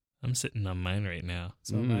 Yeah. I'm sitting on mine right now.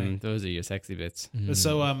 So those are your sexy bits.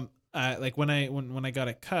 So like when I got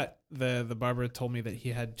it cut, the barber told me that he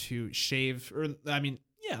had to shave, or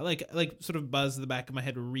like sort of buzz the back of my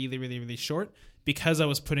head really, really, really short, because I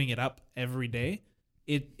was putting it up every day.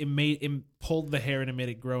 It pulled the hair and it made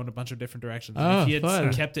it grow in a bunch of different directions. And if he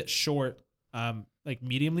had kept it short, like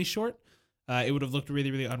mediumly short, it would have looked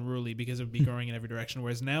really, really unruly because it would be growing in every direction.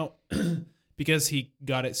 Whereas now, because he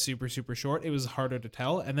got it super, super short, it was harder to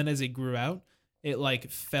tell. And then as it grew out, it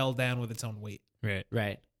like fell down with its own weight.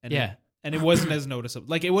 Right. And it wasn't as noticeable.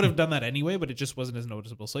 Like it would have done that anyway, but it just wasn't as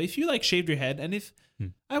noticeable. So if you like shaved your head, and if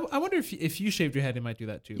I wonder if you shaved your head, it might do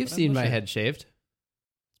that too. You've seen my head shaved.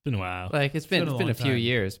 It's been a while. Like it's been a few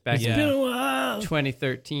years. Back in been a while.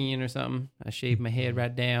 2013 or something. I shaved my head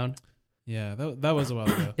right down. Yeah, that was a while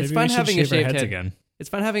ago. It's fun having a shaved head again. It's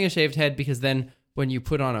fun having a shaved head because then when you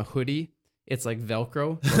put on a hoodie, it's like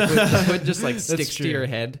Velcro. The hood just like sticks to your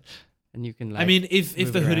head, and you can. Like, I mean, if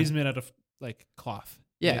the hoodie's made out of like cloth.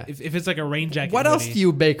 Yeah. If it's like a rain jacket. What else do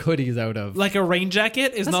you make hoodies out of? Like a rain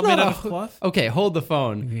jacket is not made out of cloth? Okay, hold the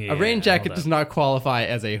phone. A rain jacket does not qualify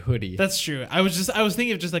as a hoodie. That's true. I was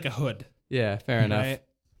thinking of just like a hood. Yeah, fair enough. Right?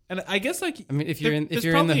 And I guess like, I mean, if you're in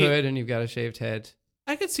the hood and you've got a shaved head,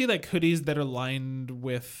 I could see like hoodies that are lined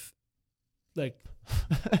with like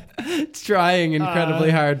it's trying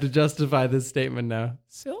incredibly hard to justify this statement now.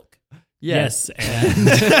 Silk? Yes. And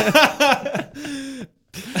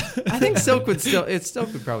I think silk would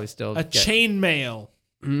probably still a chainmail.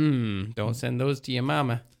 Don't send those to your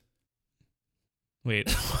mama.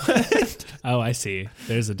 Wait. Oh, I see.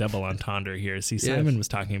 There's a double entendre here. See, Simon was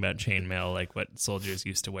talking about chainmail, like what soldiers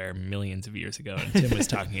used to wear millions of years ago, and Tim was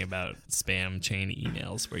talking about spam chain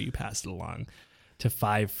emails where you pass it along to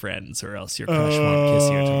 5 friends, or else your crush won't kiss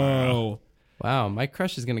you tomorrow. Wow, my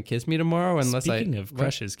crush is gonna kiss me tomorrow. Speaking of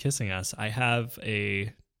crushes kissing us, I have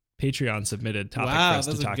a Patreon submitted topic for us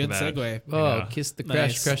to talk about. Wow, that's a good segue. Oh, kiss the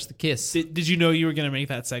crush, crush the kiss. Did you know you were going to make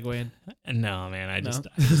that segue in? No, man. I just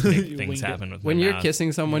make things happen with when my you're mouth.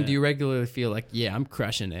 kissing someone, do you regularly feel like, yeah, I'm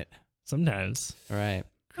crushing it? Sometimes. All right.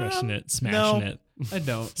 Crushing it, smashing it. I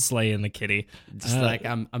don't. Slaying the kitty. Just like,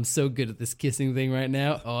 I'm so good at this kissing thing right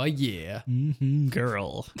now. Oh, yeah.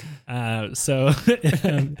 Girl. So,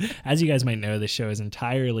 as you guys might know, this show is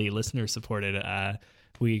entirely listener supported.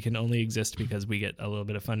 We can only exist because we get a little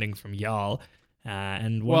bit of funding from y'all.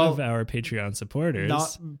 And one of our Patreon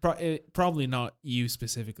supporters... probably not you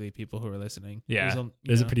specifically, people who are listening. Yeah,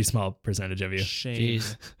 there's a pretty small percentage of you. Shame.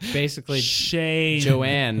 Jeez. Basically, Shame.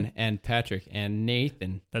 Joanne and Patrick and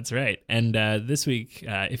Nathan. That's right. And this week,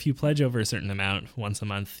 if you pledge over a certain amount once a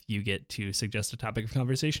month, you get to suggest a topic of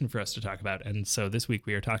conversation for us to talk about. And so this week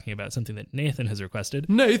we are talking about something that Nathan has requested.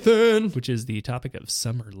 Nathan! Which is the topic of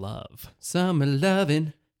summer love. Summer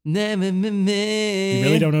loving. You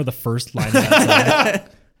really don't know the first line of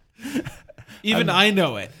that song? Even I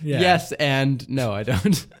know it. Yeah. Yes and no, I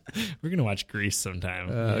don't. We're going to watch Grease sometime.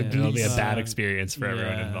 It'll be a bad experience for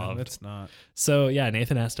everyone involved. It's not. So,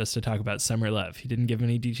 Nathan asked us to talk about summer love. He didn't give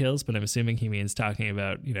any details, but I'm assuming he means talking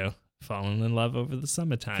about, falling in love over the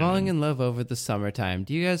summertime. Falling in love over the summertime.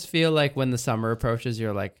 Do you guys feel like when the summer approaches,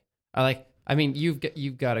 you're like, I mean,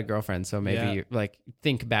 you've got a girlfriend, so maybe you like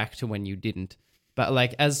think back to when you didn't. But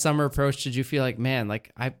like as summer approached, did you feel like, man,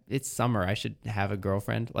 like it's summer, I should have a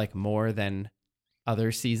girlfriend, like more than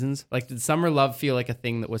other seasons? Like did summer love feel like a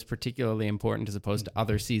thing that was particularly important as opposed to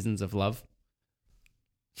other seasons of love?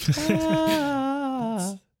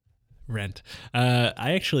 Rent. I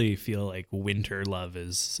actually feel like winter love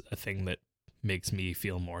is a thing that makes me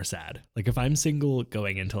feel more sad. Like if I'm single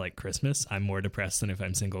going into like Christmas, I'm more depressed than if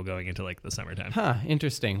I'm single going into like the summertime. Huh,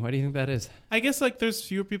 interesting. What do you think that is? I guess like there's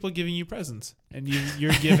fewer people giving you presents and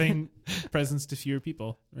you're giving presents to fewer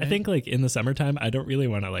people. Right? I think like in the summertime, I don't really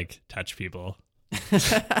want to like touch people.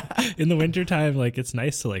 In the wintertime, like it's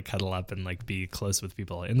nice to like cuddle up and like be close with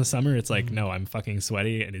people. In the summer, it's like, no, I'm fucking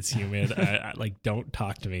sweaty and it's humid. I like don't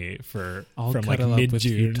talk to me from like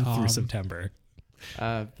mid-June through September.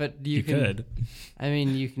 But you could. I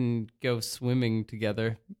mean, you can go swimming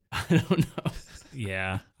together. I don't know.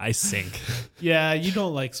 Yeah, I sink. Yeah, you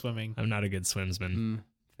don't like swimming. I'm not a good swimsman.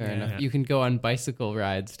 Fair enough. You can go on bicycle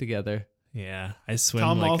rides together. Yeah, I swim.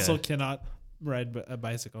 Tom also cannot ride a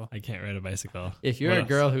bicycle. I can't ride a bicycle. If you're a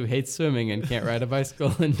girl who hates swimming and can't ride a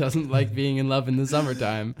bicycle and doesn't like being in love in the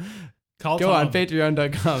summertime, Call Go Tom. on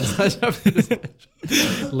patreon.com.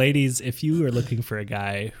 Ladies, if you are looking for a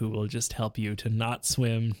guy who will just help you to not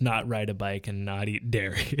swim, not ride a bike, and not eat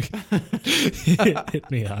dairy,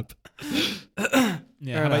 hit me up.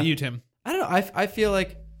 Yeah. How about you, Tim? I don't know. I feel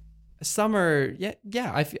like summer. Yeah.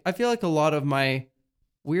 I feel like a lot of my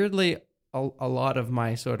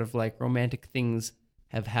sort of like romantic things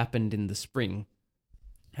have happened in the spring,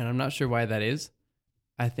 and I'm not sure why that is.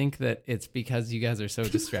 I think that it's because you guys are so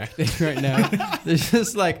distracted right now. They're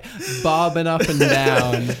just like bobbing up and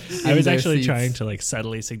down. I was actually trying to like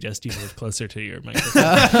subtly suggest you move closer to your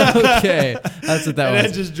microphone. Okay, that's what that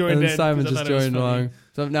was. I just joined and in Simon 'cause I just thought it was joined funny. along.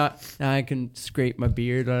 So now I can scrape my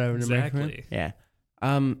beard on over the microphone. Exactly. Yeah.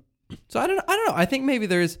 So I don't know. I think maybe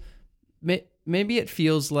maybe it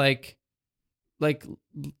feels like I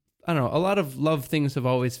don't know. A lot of love things have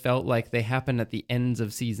always felt like they happen at the ends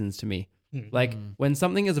of seasons to me. Like when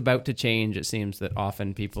something is about to change, it seems that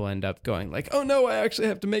often people end up going like, oh no, I actually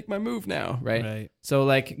have to make my move now. Right. So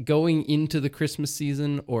like going into the Christmas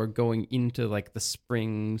season or going into like the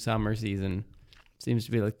spring, summer season seems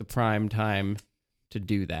to be like the prime time to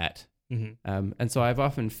do that. Mm-hmm. And so I've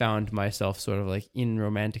often found myself sort of like in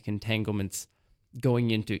romantic entanglements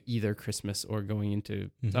going into either Christmas or going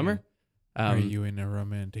into summer. Are you in a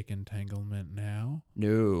romantic entanglement now?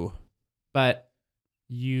 No, but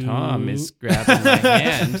Tom is grabbing my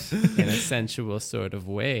hand in a sensual sort of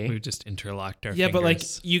way. We just interlocked our fingers. But like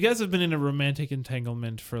you guys have been in a romantic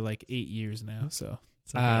entanglement for like 8 years now, so.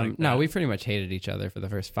 Like no, we pretty much hated each other for the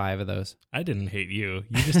first 5 of those. I didn't hate you.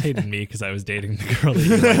 You just hated me because I was dating the girl that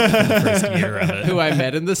you liked for the first year of it. Who I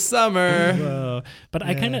met in the summer. Whoa. But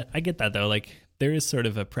yeah. I get that though. Like there is sort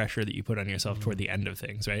of a pressure that you put on yourself toward the end of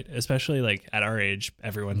things, right? Especially like at our age,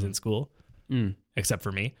 everyone's in school, except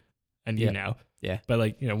for me and you now. Yeah. But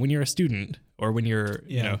like, when you're a student or when you're,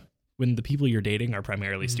 when the people you're dating are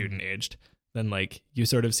primarily student aged, then like you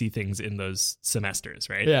sort of see things in those semesters,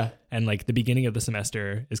 right? Yeah. And like the beginning of the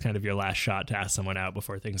semester is kind of your last shot to ask someone out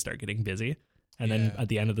before things start getting busy. And then at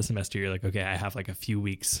the end of the semester, you're like, okay, I have like a few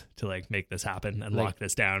weeks to like make this happen and lock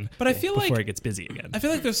this down. But I feel before like it gets busy again. I feel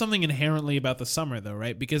like there's something inherently about the summer though,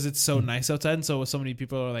 right? Because it's so nice outside, and so many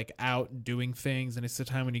people are like out doing things, and it's the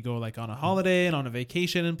time when you go like on a holiday and on a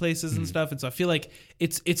vacation and places and stuff. And so I feel like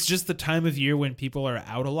it's just the time of year when people are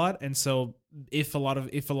out a lot, and so if a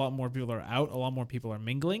lot more people are out, a lot more people are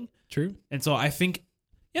mingling. True. And so I think.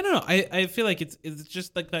 Yeah, no. I feel like it's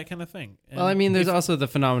just like that kind of thing. And well, I mean, there's also the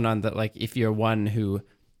phenomenon that like if you're one who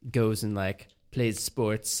goes and like plays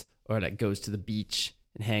sports or like goes to the beach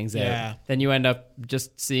and hangs out, then you end up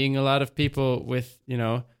just seeing a lot of people with,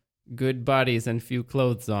 good bodies and few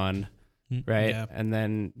clothes on, right? Yeah. And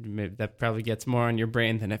then that probably gets more on your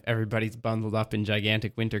brain than if everybody's bundled up in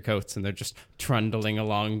gigantic winter coats and they're just trundling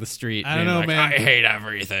along the street. I don't know, like, man. I hate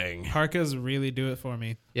everything. Parkas really do it for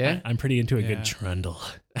me. Yeah? I'm pretty into a good trundle.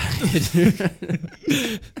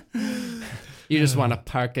 You just want to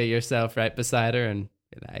parka yourself right beside her and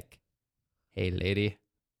be like, hey, lady,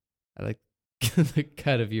 I like the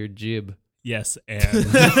cut of your jib. Yes, and...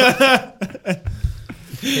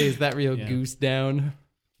 Hey, is that real goose down?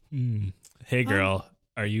 Hey, girl,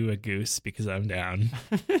 are you a goose? Because I'm down.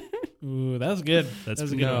 Ooh, that was good. That's a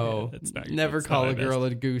good no. one. That's not, never that's call a girl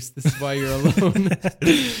a goose. This is why you're alone.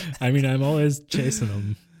 I mean, I'm always chasing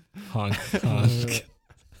them. Honk, honk.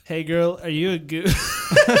 Hey, girl, are you a goose?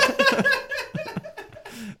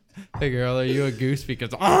 Hey, girl, are you a goose?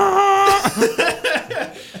 Because...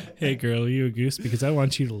 Hey, girl, are you a goose? Because I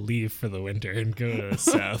want you to leave for the winter and go to the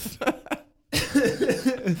south.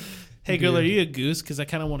 Hey, girl, are you a goose? Because I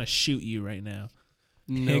kind of want to shoot you right now.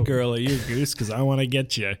 No. Hey, girl, are you a goose? Because I want to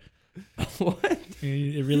get you. What?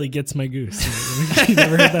 It really gets my goose. You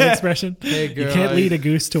never heard that expression? Hey, girl, you can't lead a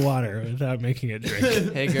goose to water without making it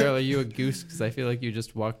drink. Hey, girl, are you a goose? Because I feel like you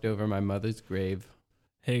just walked over my mother's grave.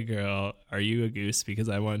 Hey, girl, are you a goose? Because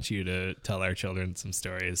I want you to tell our children some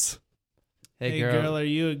stories. Hey, girl, are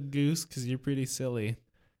you a goose? Because you're pretty silly.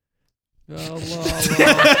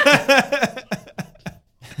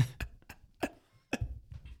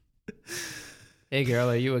 Hey, girl,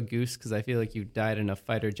 are you a goose? Because I feel like you died in a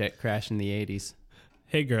fighter jet crash in the 80s.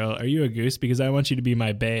 Hey, girl, are you a goose? Because I want you to be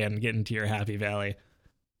my bae and get into your Happy Valley.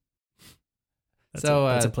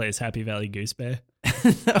 That's a place, Happy Valley Goose Bay.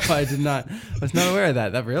 No, I did not. I was not aware of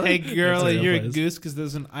that. That really? Hey, girl, you're a goose because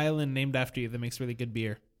there's an island named after you that makes really good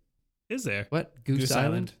beer. Is there? What? Goose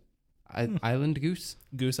Island? Island Goose?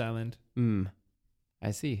 Goose Island.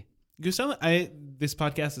 I see. Goose Island. This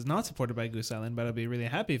podcast is not supported by Goose Island, but I'd be really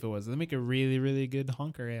happy if it was. They make a really, really good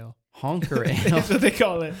honker ale. Honker ale. That's what they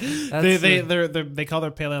call it. They call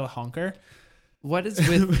their pale ale honker. What is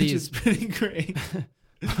with which these? is pretty great.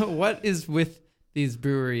 What is with these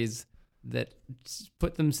breweries that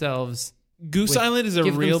put themselves... Goose Island is a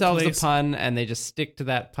real place. Give themselves a pun, and they just stick to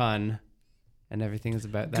that pun, and everything is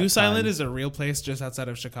about that Goose pun. Island is a real place just outside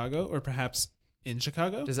of Chicago, or perhaps in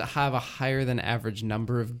Chicago. Does it have a higher than average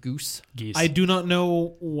number of geese? I do not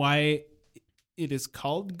know why it is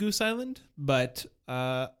called Goose Island, but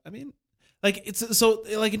I mean, like it's so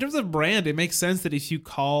like in terms of brand, it makes sense that if you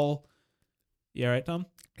call, yeah, right, Tom.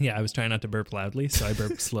 Yeah, I was trying not to burp loudly, so I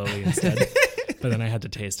burped slowly instead. But then I had to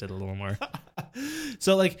taste it a little more.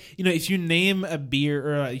 So, like, you know, if you name a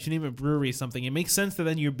beer or if you name a brewery something, it makes sense that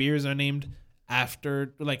then your beers are named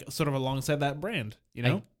after, like, sort of alongside that brand, you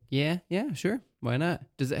know? Yeah, sure. Why not?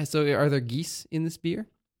 So are there geese in this beer?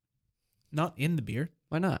 Not in the beer.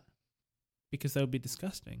 Why not? Because that would be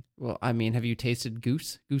disgusting. Well, I mean, have you tasted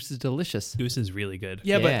goose? Goose is delicious. Goose is really good.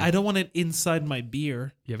 Yeah, but I don't want it inside my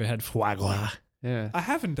beer. You ever had foie gras? Yeah. I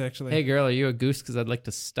haven't, actually. Hey, girl, are you a goose? Because I'd like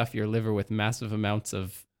to stuff your liver with massive amounts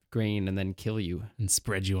of grain and then kill you. And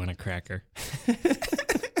spread you on a cracker.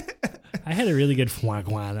 I had a really good foie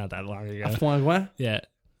gras not that long ago. A foie gras? Yeah.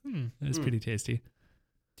 It was pretty tasty.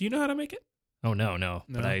 Do you know how to make it? Oh, no.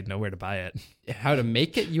 But I know where to buy it. How to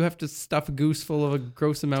make it? You have to stuff a goose full of a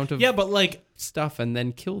gross amount of but like stuff and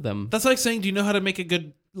then kill them. That's like saying, do you know how to make a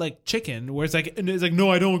good like chicken? Where it's like,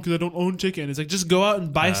 no, I don't, because I don't own chicken. It's like, just go out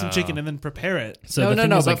and buy some chicken and then prepare it. So no.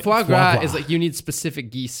 But like, foie gras is like, you need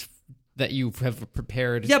specific geese that you have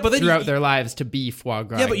prepared throughout their lives to be foie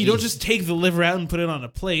gras. Yeah, but you don't just take the liver out and put it on a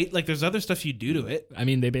plate. Like, there's other stuff you do to it. I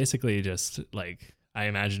mean, they basically just like, I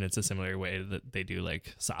imagine it's a similar way that they do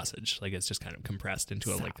like sausage. Like, it's just kind of compressed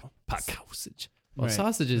into a like puck. Sausage. Well,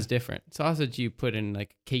 sausage is different. Sausage you put in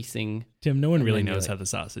like casing. Tim, no one really knows how the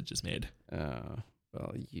sausage is made. But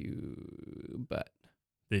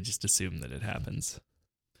they just assume that it happens. Have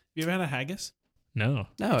you ever had a haggis? No.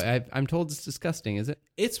 I'm told it's disgusting. Is it?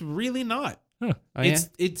 It's really not. Huh. Oh,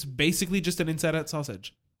 it's basically just an inside-out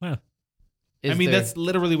sausage. Wow. That's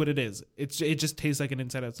literally what it is. It just tastes like an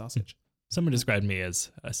inside-out sausage. Someone described me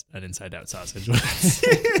as an inside-out sausage.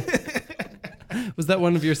 Was that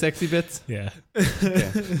one of your sexy bits? Yeah.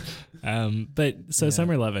 But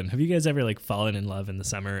Summer Lovin', have you guys ever like fallen in love in the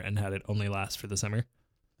summer and had it only last for the summer?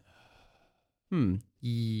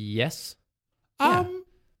 Yes.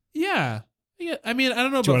 Yeah. I mean, I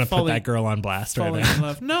don't know. Do you want to put that girl on blast right now? In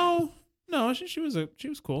love? No. She was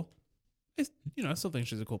cool. I still think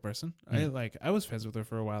she's a cool person. I was friends with her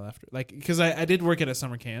for a while after, like, because I did work at a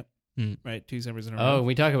summer camp. Right, 2 summers in a row. Oh,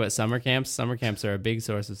 we talk about summer camps. Summer camps are a big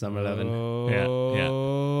source of summer loving.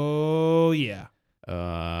 Oh, yeah. I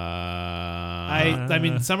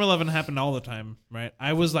mean, summer loving happened all the time, right?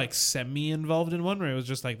 I was like semi-involved in one where it was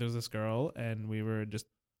just like there's this girl and we were just,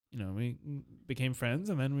 we became friends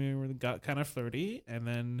and then got kind of flirty and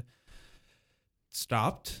then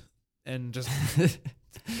stopped and just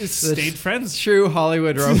stayed friends. True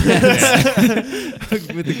Hollywood romance.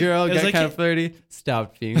 With the girl, got like, kind of flirty,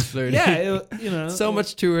 stopped being flirty. Yeah, so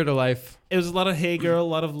much to her to life. It was a lot of hey girl, a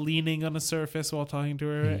lot of leaning on the surface while talking to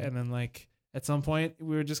her, and then like at some point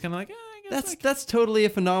we were just kind of like, I guess that's totally a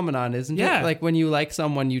phenomenon, isn't it? Like when you like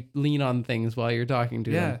someone, you lean on things while you're talking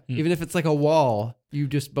to them. Even if it's like a wall, you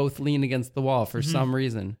just both lean against the wall for some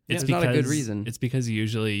reason. It's not a good reason. It's because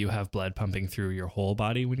usually you have blood pumping through your whole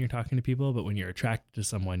body when you're talking to people, but when you're attracted to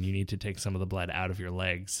someone, you need to take some of the blood out of your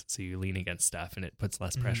legs, so you lean against stuff and it puts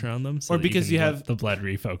less pressure on them. So or because you have the blood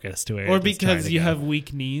refocused to it. Or because you have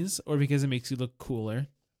weak knees, or because it makes you look cooler.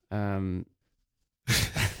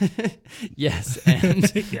 Yes, and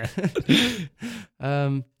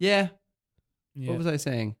What was I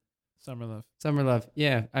saying? Summer love.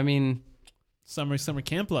 Yeah, I mean, summer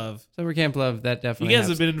camp love. Summer camp love. That definitely. You guys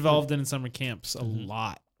have been involved in summer camps a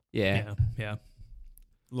lot. Yeah. A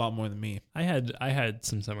lot more than me. I had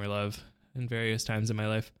some summer love in various times in my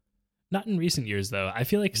life. Not in recent years though. I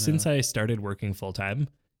feel like since I started working full time,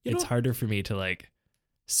 it's harder for me to like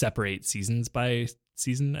separate seasons by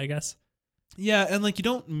season, I guess. Yeah, and like you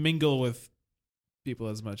don't mingle with people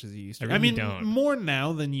as much as you used to. I mean, more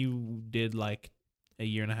now than you did like a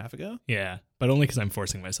year and a half ago. Yeah, but only because I'm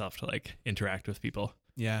forcing myself to like interact with people.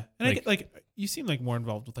 Yeah, and like, I get, like you seem like more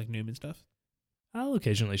involved with like Newman stuff. I'll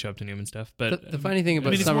occasionally show up to Newman stuff, but the funny thing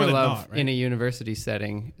about summer love in a university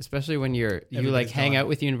setting, especially when you like hang out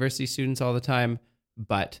with university students all the time,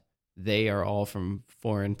 but they are all from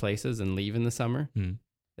foreign places and leave in the summer,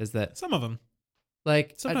 is that some of them,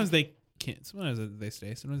 like sometimes they can't, sometimes they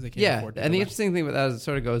stay, sometimes they can't afford to. And the interesting thing about that is it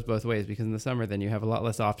sort of goes both ways, because in the summer then you have a lot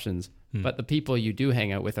less options, but the people you do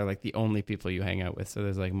hang out with are like the only people you hang out with, so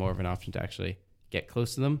there's like more of an option to actually get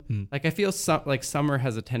close to them. Like I feel like summer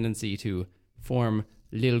has a tendency to form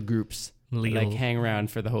little groups like hang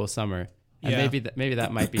around for the whole summer. And maybe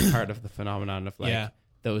that might be part of the phenomenon of like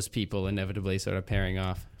those people inevitably sort of pairing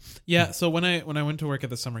off. Yeah. So when I went to work at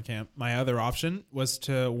the summer camp, my other option was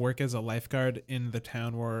to work as a lifeguard in the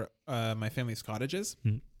town where my family's cottage is.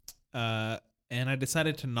 And I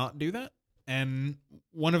decided to not do that. And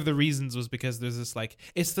one of the reasons was because there's this like,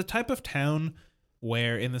 it's the type of town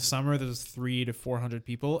where in the summer there's 300 to 400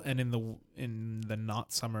 people, and in the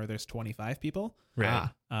not summer there's 25 people. Right.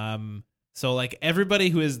 So like everybody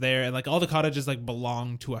who is there, and like all the cottages like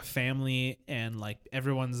belong to a family, and like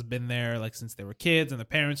everyone's been there like since they were kids, and the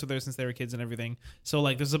parents were there since they were kids and everything. So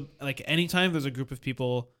like there's anytime there's a group of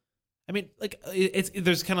people, I mean like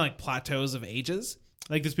there's kind of like plateaus of ages.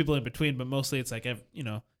 Like there's people in between, but mostly it's like, you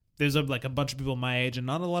know, there's a bunch of people my age, and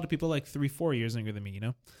not a lot of people like 3-4 years younger than me, you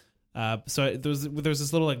know? So there was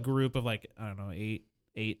this little like group of like, I don't know,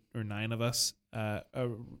 8 or 9 of us,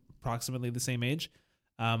 approximately the same age.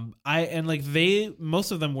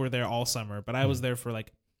 Most of them were there all summer, but I was there for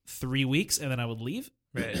like 3 weeks, and then I would leave.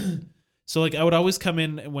 Right. So like I would always come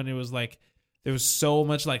in when it was like, there was so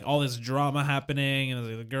much like all this drama happening,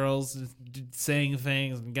 and the girls saying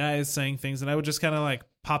things and guys saying things, and I would just kind of like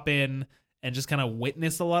pop in and just kind of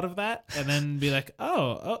witness a lot of that, and then be like,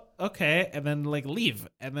 oh, okay, and then like leave,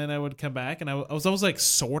 and then I would come back, and I was always like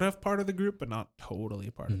sort of part of the group, but not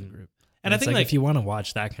totally part of the group. And I think like if you want to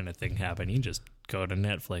watch that kind of thing happen, you just go to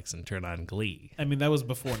Netflix and turn on Glee. I mean, that was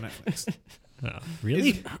before Netflix. Oh,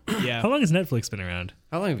 really? Yeah. How long has Netflix been around?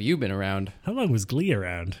 How long have you been around? How long was Glee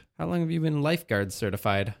around? How long have you been lifeguard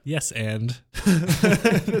certified? Yes, and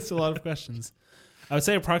that's a lot of questions. I would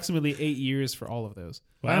say approximately 8 years for all of those.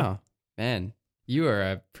 Wow. Man, you are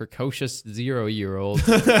a precocious 0-year-old.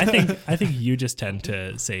 I think you just tend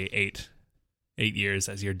to say 8 years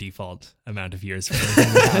as your default amount of years for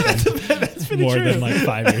anything that happened more true. than like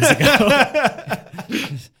 5 years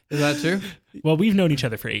ago. Is that true? Well, we've known each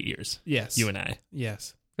other for 8 years. Yes. You and I.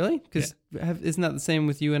 Yes. Really? Because isn't that the same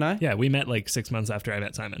with you and I? Yeah, we met like 6 months after I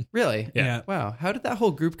met Simon. Really? Yeah. Wow. How did that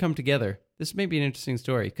whole group come together? This may be an interesting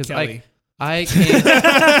story because Kelly. I came.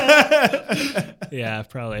 Yeah,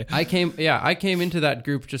 probably. I came into that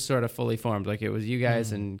group just sort of fully formed. Like it was you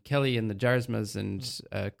guys and Kelly and the Jarsmas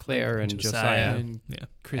and Claire and Josiah and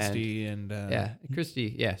Christy and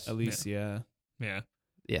Christy. Yes. Alicia. Yeah.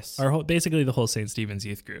 Yes. Basically the whole St. Stephen's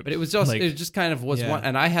Youth group. But it was just kind of was one,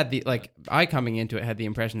 and I had I coming into it had the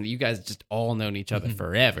impression that you guys just all known each other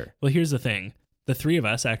forever. Well, here's the thing. The 3 of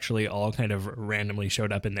us actually all kind of randomly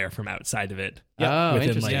showed up in there from outside of it. Yeah. Within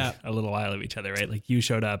Interesting. like a little while of each other, right? Like you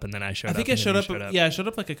showed up and then I showed up. I think I showed up. Yeah, I showed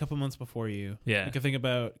up like a couple months before you. Yeah. Like I think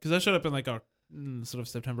about, because I showed up in like sort of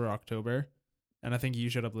September, October, and I think you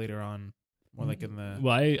showed up later on, more like in the.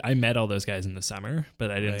 Well, I met all those guys in the summer, but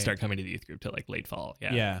I didn't start coming to the youth group till like late fall.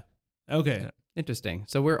 Yeah. Yeah. Okay. Yeah. Interesting.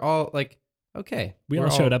 So we're all like, okay. We all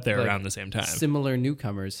showed up there around the same time. Similar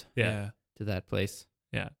newcomers Yeah. to that place.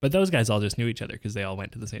 Yeah. But those guys all just knew each other because they all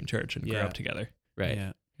went to the same church and grew up together. Right.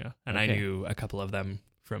 Yeah. Yeah. And I knew a couple of them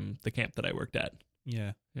from the camp that I worked at.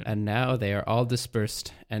 Yeah. And now they are all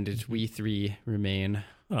dispersed, and we 3 remain.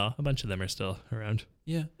 Well, a bunch of them are still around.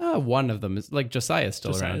 Yeah. One of them is like Josiah's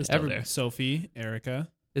still Josiah's around. still there. Sophie, Erica.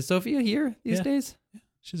 Is Sophia here these Yeah. days?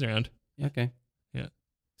 She's around. Yeah. Okay.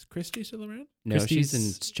 Is Christy still around? No, Christy's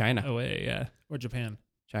she's in China. Away, yeah. Or Japan?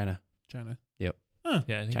 China. Yep.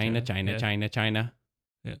 Yeah. I think China.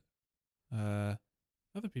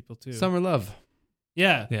 Other people too. Summer love.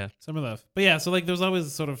 Yeah. Yeah. Summer love. But yeah, so like there's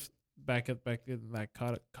always sort of back in that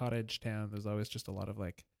cottage town, there's always just a lot of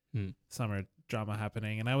like summer drama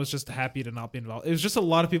happening, and I was just happy to not be involved. It was just a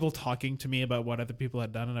lot of people talking to me about what other people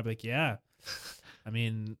had done, and I'd be like, yeah. I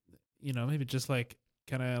mean, you know, maybe just like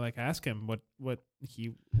kind of like ask him what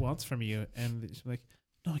he wants from you, and she's like,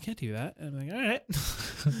 no, I can't do that. And I'm like, all right.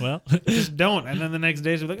 Well, just don't. And then the next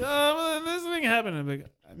day she's like, oh, well, this thing happened. And I'm like,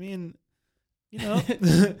 I mean, you know.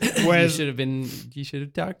 Whereas you should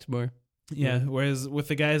have talked more. Yeah. Whereas with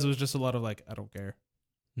the guys, it was just a lot of like, I don't care.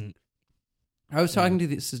 I was talking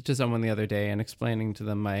to someone the other day and explaining to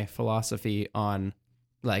them my philosophy on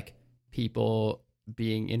like people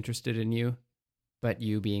being interested in you, but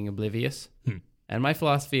you being oblivious. And my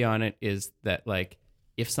philosophy on it is that like,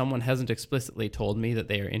 if someone hasn't explicitly told me that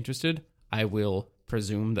they are interested, I will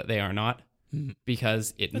presume that they are not,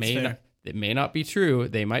 because it may not be true.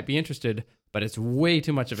 They might be interested, but it's way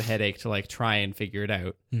too much of a headache to like try and figure it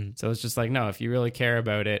out. So it's just like, no, if you really care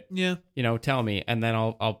about it, you know, tell me, and then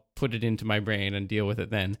I'll put it into my brain and deal with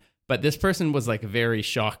it then. But this person was like very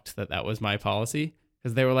shocked that was my policy,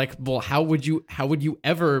 because they were like, well, how would you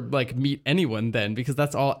ever like meet anyone then? Because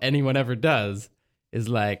that's all anyone ever does is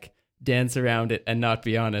like dance around it and not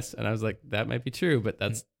be honest. And I was like, that might be true, but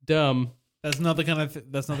that's dumb. That's not the kind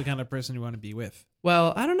of person you want to be with.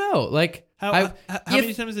 Well, I don't know. Like, how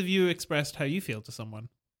many times have you expressed how you feel to someone?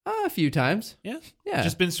 A few times. Yeah. Yeah.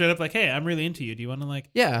 Just been straight up like, hey, I'm really into you. Do you want to like?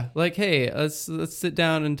 Yeah. Like, hey, let's sit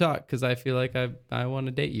down and talk because I feel like I want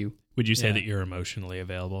to date you. Would you say that you're emotionally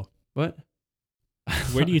available? What?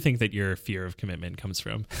 Where do you think that your fear of commitment comes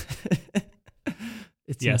from?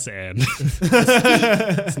 It's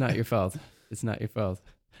not your fault. It's not your fault.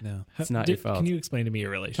 No, it's not your fault. Can you explain to me your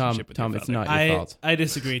relationship with Tom? your It's father? not your fault. I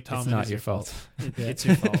disagree, Tom. It's not your fault. It's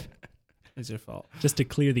your fault. It's your fault. Just to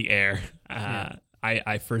clear the air,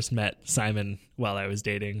 I first met Simon while I was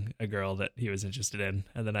dating a girl that he was interested in,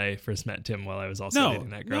 and then I first met Tim while I was also dating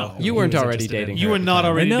that girl. No. You weren't already dating. You were not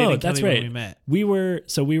already dating. That's Kelly right. When we met.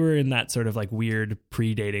 We were in that sort of like weird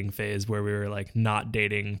pre-dating phase where we were like not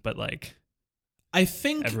dating, but like I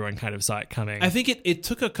think everyone kind of saw it coming. I think it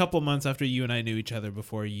took a couple months after you and I knew each other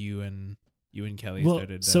before you and Kelly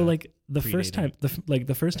started. So like the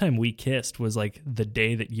pre-dating. first time we kissed was like the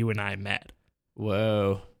day that you and I met.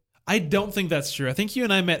 Whoa. I don't think that's true. I think you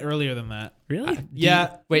and I met earlier than that. Really?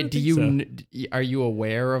 Yeah. Are you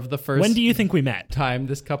aware of the first? When do you think we met? Time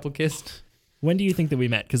this couple kissed? When do you think that we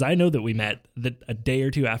met? Because I know that we met a day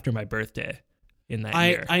or two after my birthday in that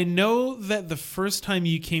year. I know that the first time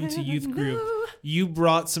you came to youth group, you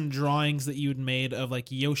brought some drawings that you had made of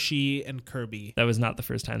like Yoshi and Kirby. That was not the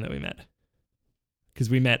first time that we met. Because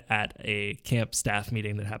we met at a camp staff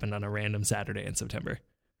meeting that happened on a random Saturday in September.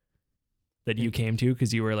 That you came to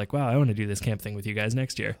because you were like, wow, I want to do this camp thing with you guys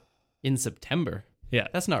next year. In September? Yeah.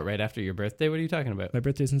 That's not right after your birthday. What are you talking about? My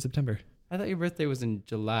birthday's in September. I thought your birthday was in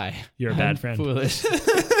July. You're a bad friend. Foolish.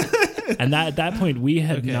 And at that point, we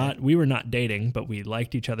were not dating, but we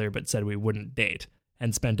liked each other, but said we wouldn't date.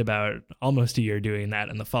 And spent about almost a year doing that.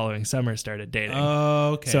 And the following summer started dating.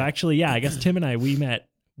 Oh, okay. So actually, yeah, I guess Tim and I, we met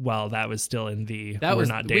while that was still in the we're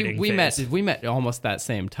not dating phase. We met almost that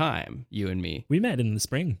same time, you and me. We met in the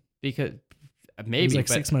spring. Because maybe. It was like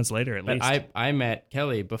 6 months later at least. I met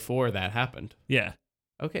Kelly before that happened. Yeah.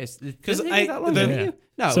 Okay. Because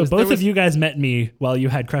No. So both of you guys met me while you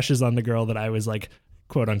had crushes on the girl that I was like,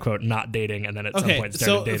 quote unquote, not dating, and then at some point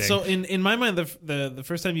started dating. So in my mind, the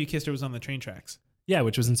first time you kissed her was on the train tracks. Yeah,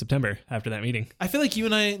 which was in September after that meeting. I feel like you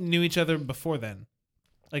and I knew each other before then,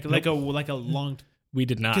 like a long. We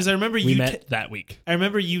did not, because I remember we met that week. I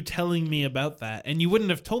remember you telling me about that, and you wouldn't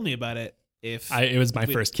have told me about it if it was my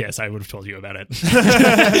first kiss. I would have told you about it.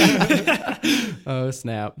 Oh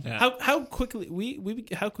snap! Yeah. How quickly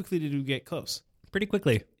how quickly did we get close? Pretty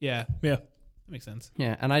quickly. Yeah. That makes sense.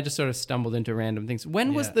 Yeah, and I just sort of stumbled into random things.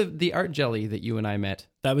 When was the art jelly that you and I met?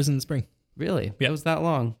 That was in the spring. Really? Yeah. It was that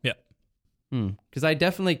long? Yeah. Because I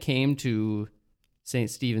definitely came to St.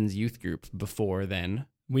 Stephen's youth group before then.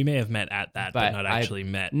 We may have met at that, but not actually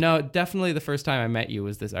met. No, definitely the first time I met you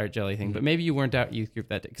was this art jelly thing, but maybe you weren't at youth group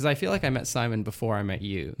that day. Because I feel like I met Simon before I met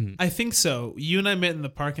you. I think so. You and I met in the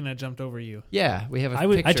park and I jumped over you. Yeah, we have a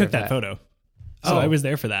picture I took of that photo. So I was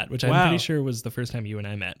there for that, which I'm pretty sure was the first time you and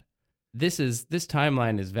I met. This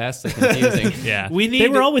timeline is vastly confusing. Yeah. They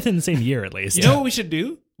were all within the same year at least. You know what we should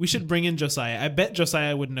do? We should bring in Josiah. I bet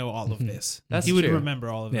Josiah would know all of this. He would remember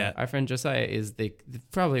all of that. Our friend Josiah is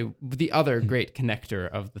probably the other great connector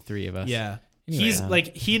of the three of us. Yeah. He's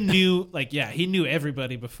like he knew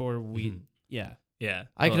everybody before we Yeah.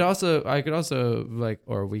 I could also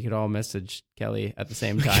or we could all message Kelly at the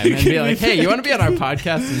same time and be like, "Hey, you want to be on our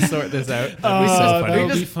podcast and sort this out?" That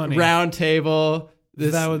would be funny. Round table.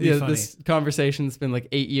 That would be funny. This conversation's been like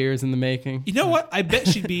 8 years in the making. You know what? I bet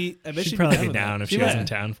she'd be. She'd probably be down if she was in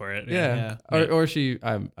town for it. Yeah. Or she.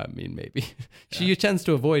 I mean, maybe she tends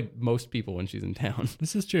to avoid most people when she's in town.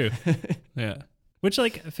 This is true. Yeah. Which,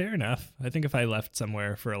 like, fair enough. I think if I left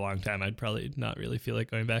somewhere for a long time, I'd probably not really feel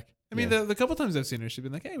like going back. I mean, the couple times I've seen her, she's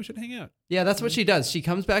been like, "Hey, we should hang out." Yeah, that's what she does. She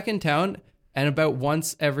comes back in town, and about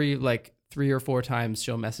once every like 3 or 4 times,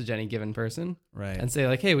 she'll message any given person, right, and say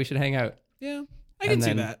like, "Hey, we should hang out." Yeah, I can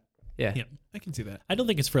see that. Yeah, I can see that. I don't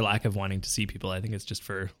think it's for lack of wanting to see people. I think it's just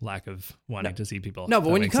for lack of wanting to see people. No, but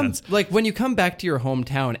when you come back to your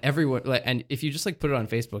hometown, everyone and if you just like put it on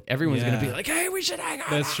Facebook, everyone's gonna be like, "Hey, we should hang out."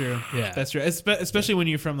 That's true. Yeah, that's true. Especially when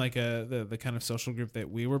you're from like the kind of social group that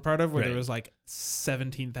we were part of, where there was like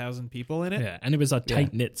 17,000 people in it. Yeah, and it was a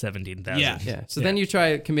tight knit 17,000. Yeah. So then you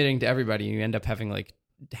try committing to everybody, and you end up having like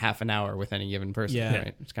half an hour with any given person. Yeah,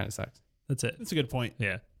 right? Which kind of sucks. That's it. That's a good point.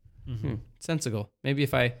 Yeah, sensible. Maybe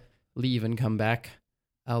if I leave and come back,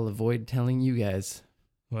 I'll avoid telling you guys.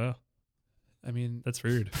 Well, I mean, that's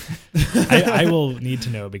rude. I will need to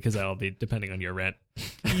know because I'll be depending on your rent.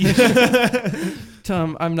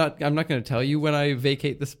 Tom, I'm not going to tell you when I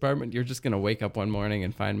vacate this apartment. You're just going to wake up one morning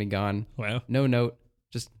and find me gone. Wow. No note.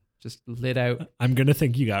 Just just lit out. I'm going to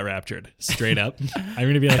think you got raptured straight up. I'm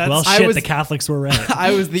going to be like, well, I shit, was- the Catholics were right.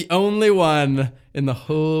 I was the only one in the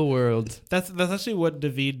whole world. That's actually what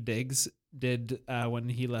Daveed Diggs did when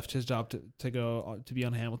he left his job to go to be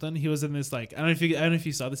on Hamilton. He was in this like I don't know if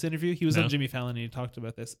you saw this interview. He was No. on Jimmy Fallon and he talked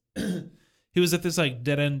about this. He was at this like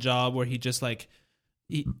dead end job where he just like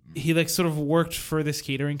he like sort of worked for this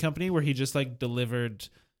catering company where he just like delivered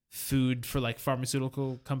food for like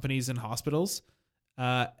pharmaceutical companies and hospitals.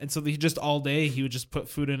 And so he just all day he would just put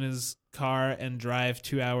food in his car and drive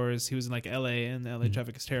 2 hours. He was in like LA and LA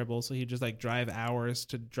traffic is terrible. So he'd just like drive hours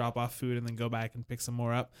to drop off food and then go back and pick some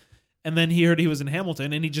more up. And then he heard he was in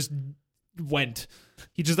Hamilton and he just went.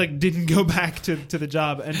 He just like didn't go back to the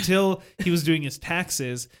job until he was doing his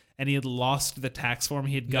taxes and he had lost the tax form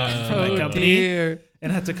he had gotten from that company Dear.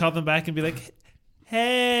 and had to call them back and be like,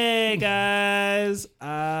 hey guys,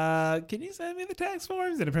 can you send me the tax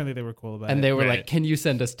forms? And apparently they were cool about it. And they were Right. like, "Can you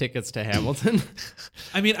send us tickets to Hamilton?"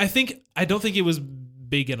 I mean, I don't think it was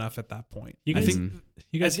big enough at that point. You I guys, think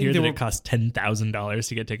you guys I think hear they that were- it costs $10,000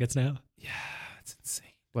 to get tickets now? that's insane.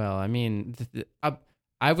 Well, I mean,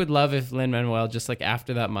 I would love if Lin-Manuel just like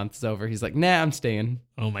after that month is over, he's like, "Nah, I'm staying.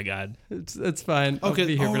 Oh my God. It's fine. I'll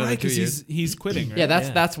be here for another 2 because years." he's quitting. Right? Yeah,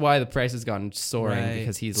 that's why the price has gone soaring Right.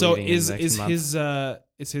 because he's so leaving in is the next month.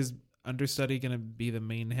 is his understudy gonna be the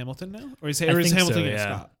main Hamilton now, or is I Hamilton think so, gonna yeah.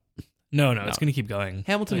 stop? No, No. it's going to keep going.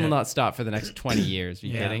 Hamilton Yeah. will not stop for the next 20 years. Are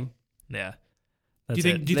you Yeah. kidding? Yeah. Do you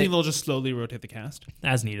That's think it. do you think they'll just slowly rotate the cast?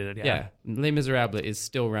 As needed, Yeah. Les Miserables is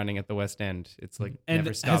still running at the West End. It's like And never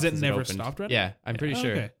has stopped. it since never opened. stopped running? Yeah, I'm pretty Oh,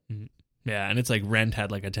 sure. okay. Yeah, and it's like Rent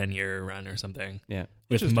had like a 10-year run or something. Yeah.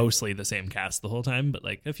 With Interesting. mostly the same cast the whole time, but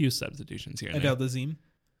like a few substitutions here and Adele there. Dazeem.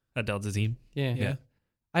 Adele Dazeem. Yeah. Yeah.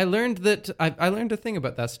 I learned that I learned a thing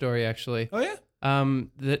about that story actually. Oh yeah.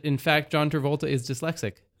 That in fact John Travolta is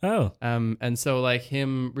dyslexic. Oh. And so like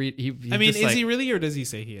him he I mean, just, is like, he really, or does he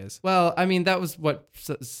say he is? Well, I mean, that was what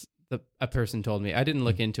a person told me. I didn't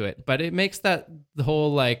look into it, but it makes the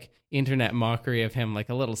whole like internet mockery of him like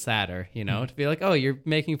a little sadder, you know, to be like, oh, you're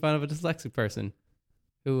making fun of a dyslexic person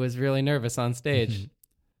who was really nervous on stage.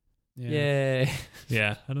 Yay.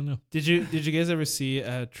 Yeah, I don't know. Did you guys ever see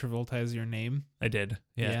Travolta as Your Name? I did.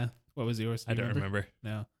 Yeah. What was yours? Do I you don't remember.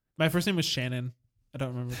 No. My first name was Shannon. I don't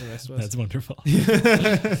remember what the rest was. That's wonderful.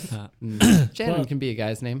 Shannon Well- can be a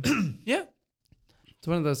guy's name. Yeah. It's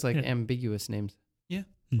one of those like Yeah. ambiguous names.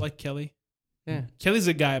 Like Kelly. Yeah. Kelly's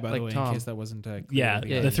a guy, by Like the way, Tom. in case that wasn't clear Yeah, to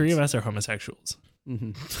Yeah, the three of audience. us are homosexuals.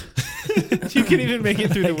 hmm You can even make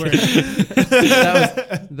it through the word.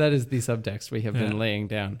 That is the subtext we have been Yeah. laying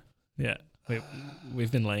down. Yeah. We've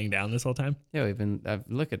been laying down this whole time. Yeah, we've been.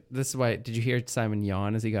 Look at this. Is why? Did you hear Simon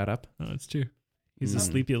yawn as he got up? Oh, it's true. He's a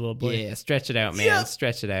Mm. sleepy little boy. Yeah, stretch it out, man. Yeah.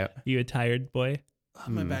 Stretch it out. You a tired boy? Oh,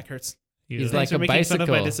 my back hurts. You He's a- like Thanks for a making fun of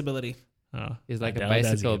my bicycle. disability. oh, He's like Adele a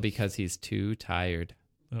bicycle does you. because he's too tired.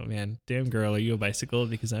 Oh man, damn girl, are you a bicycle?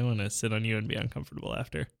 Because I want to sit on you and be uncomfortable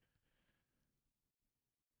after.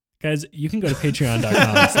 Guys, you can go to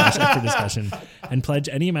patreon.com/upfordiscussion and pledge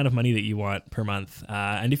any amount of money that you want per month.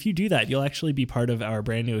 And if you do that, you'll actually be part of our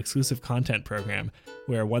brand new exclusive content program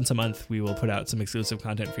where once a month we will put out some exclusive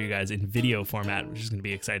content for you guys in video format, which is going to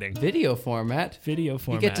be exciting. Video format. Video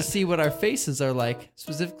format. You get to see what our faces are like.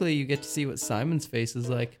 Specifically, you get to see what Simon's face is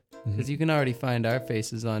like. Because you can already find our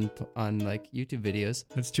faces on like YouTube videos.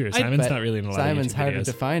 That's true. Simon's bet not really in a lot Simon's of YouTube harder videos.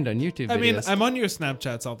 to find on YouTube videos. I mean, I'm on your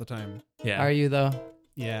Snapchats all the time. Yeah. Are you though?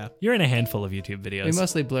 Yeah. You're in a handful of YouTube videos. We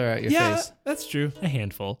mostly blur out your yeah, face. that's true. A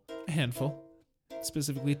handful. A handful.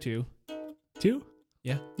 Specifically 2. 2?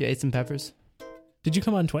 You ate some peppers. Did you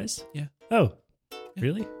come on twice? Yeah. Oh, Yeah.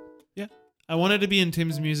 really? I wanted to be in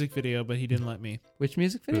Tim's music video, but he didn't let me. Which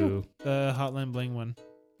music video? Boo. The Hotline Bling one.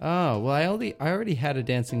 Oh well, I already had a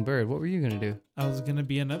dancing bird. What were you gonna do? I was going to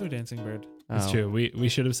be another dancing bird. That's Oh. true. We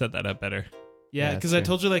should have set that up better. Yeah, Yeah, because that's I true.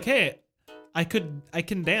 told you, like, hey, I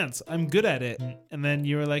can dance. I'm good at it. And then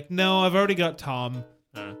you were like, no, I've already got Tom.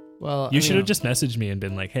 Well, You I should mean, have just messaged me and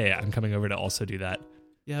been like, hey, I'm coming over to also do that.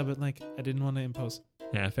 Yeah, but like, I didn't want to impose.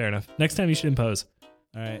 Yeah, fair enough. Next time you should impose.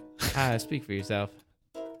 All right. speak for yourself.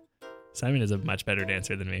 Simon is a much better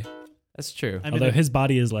dancer than me. That's true. I'm Although in a, his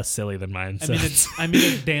body is less silly than mine. So I'm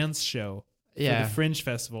in a dance show for Yeah. the Fringe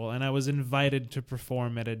Festival, and I was invited to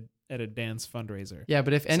perform at a dance fundraiser. Yeah,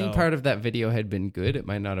 but if any So- part of that video had been good, it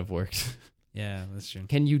might not have worked. Yeah, that's true.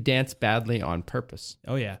 Can you dance badly on purpose?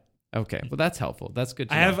 Oh yeah. Okay, well that's helpful. That's good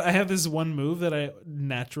to I know. have this one move that I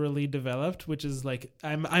naturally developed, which is like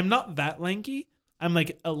I'm not that lanky. I'm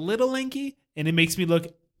like a little lanky, and it makes me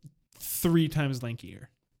look 3 times lankier.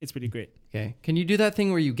 It's pretty great. Okay. Can you do that thing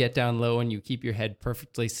where you get down low and you keep your head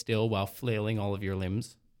perfectly still while flailing all of your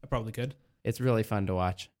limbs? I probably could. It's really fun to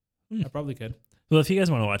watch. I probably could. Well, if you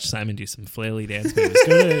guys want to watch Simon do some flaily dance moves,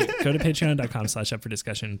 go to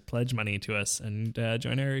patreon.com/upfordiscussion, pledge money to us, and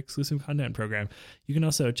join our exclusive content program. You can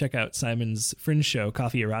also check out Simon's fringe show,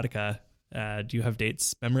 Coffee Erotica. Do you have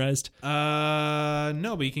dates memorized?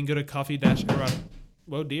 No, but you can go to coffee-erotica.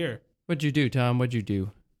 Whoa, dear. What'd you do, Tom? What'd you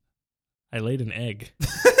do? I laid an egg.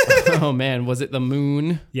 Oh, man. Was it the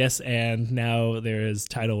moon? Yes, and now there is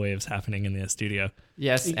tidal waves happening in the studio.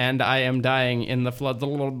 Yes, and I am dying in the flood.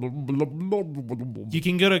 You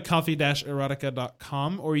can go to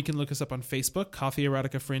coffee-erotica.com, or you can look us up on Facebook, Coffee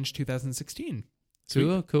Erotica Fringe 2016.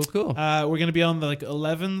 Sweet. Cool. We're going to be on the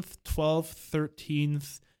 11th, 12th,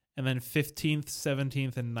 13th, and then 15th,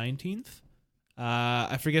 17th, and 19th.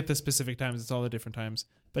 I forget the specific times. It's all the different times.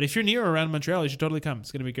 But if you're near or around Montreal, you should totally come.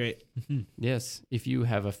 It's going to be great. Yes. If you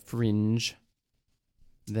have a fringe,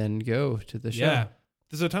 then go to the show. Yeah.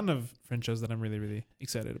 There's a ton of fringe shows that I'm really, really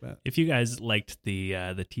excited about. If you guys liked the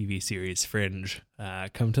TV series Fringe,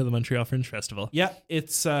 come to the Montreal Fringe Festival. Yeah,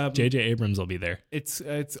 it's J.J. Abrams will be there. It's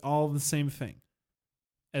all the same thing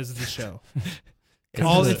as the show.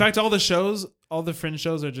 In fact, all the fringe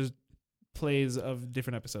shows are just plays of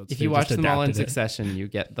different episodes. If you watch them all in succession, you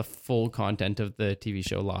get the full content of the TV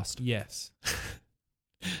show Lost. Yes.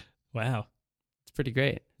 Wow. It's pretty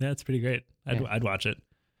great. Yeah, it's pretty great. I'd watch it.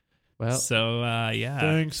 Well, so yeah.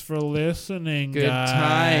 Thanks for listening, Good guys.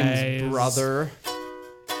 times, brother.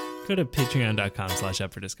 Go to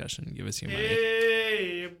patreon.com/upfordiscussion. Give us your money.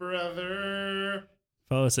 Hey, brother.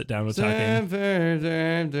 Follow us at Down With Talking.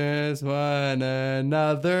 Just one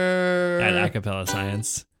another. At Acapella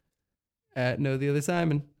Science. At Know the Other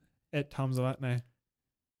Simon. At Tom Zalatni.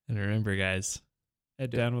 And remember, guys. At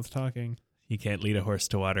Down With Talking. You can't lead a horse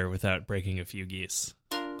to water without breaking a few geese.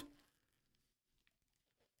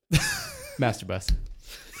 Master Bus.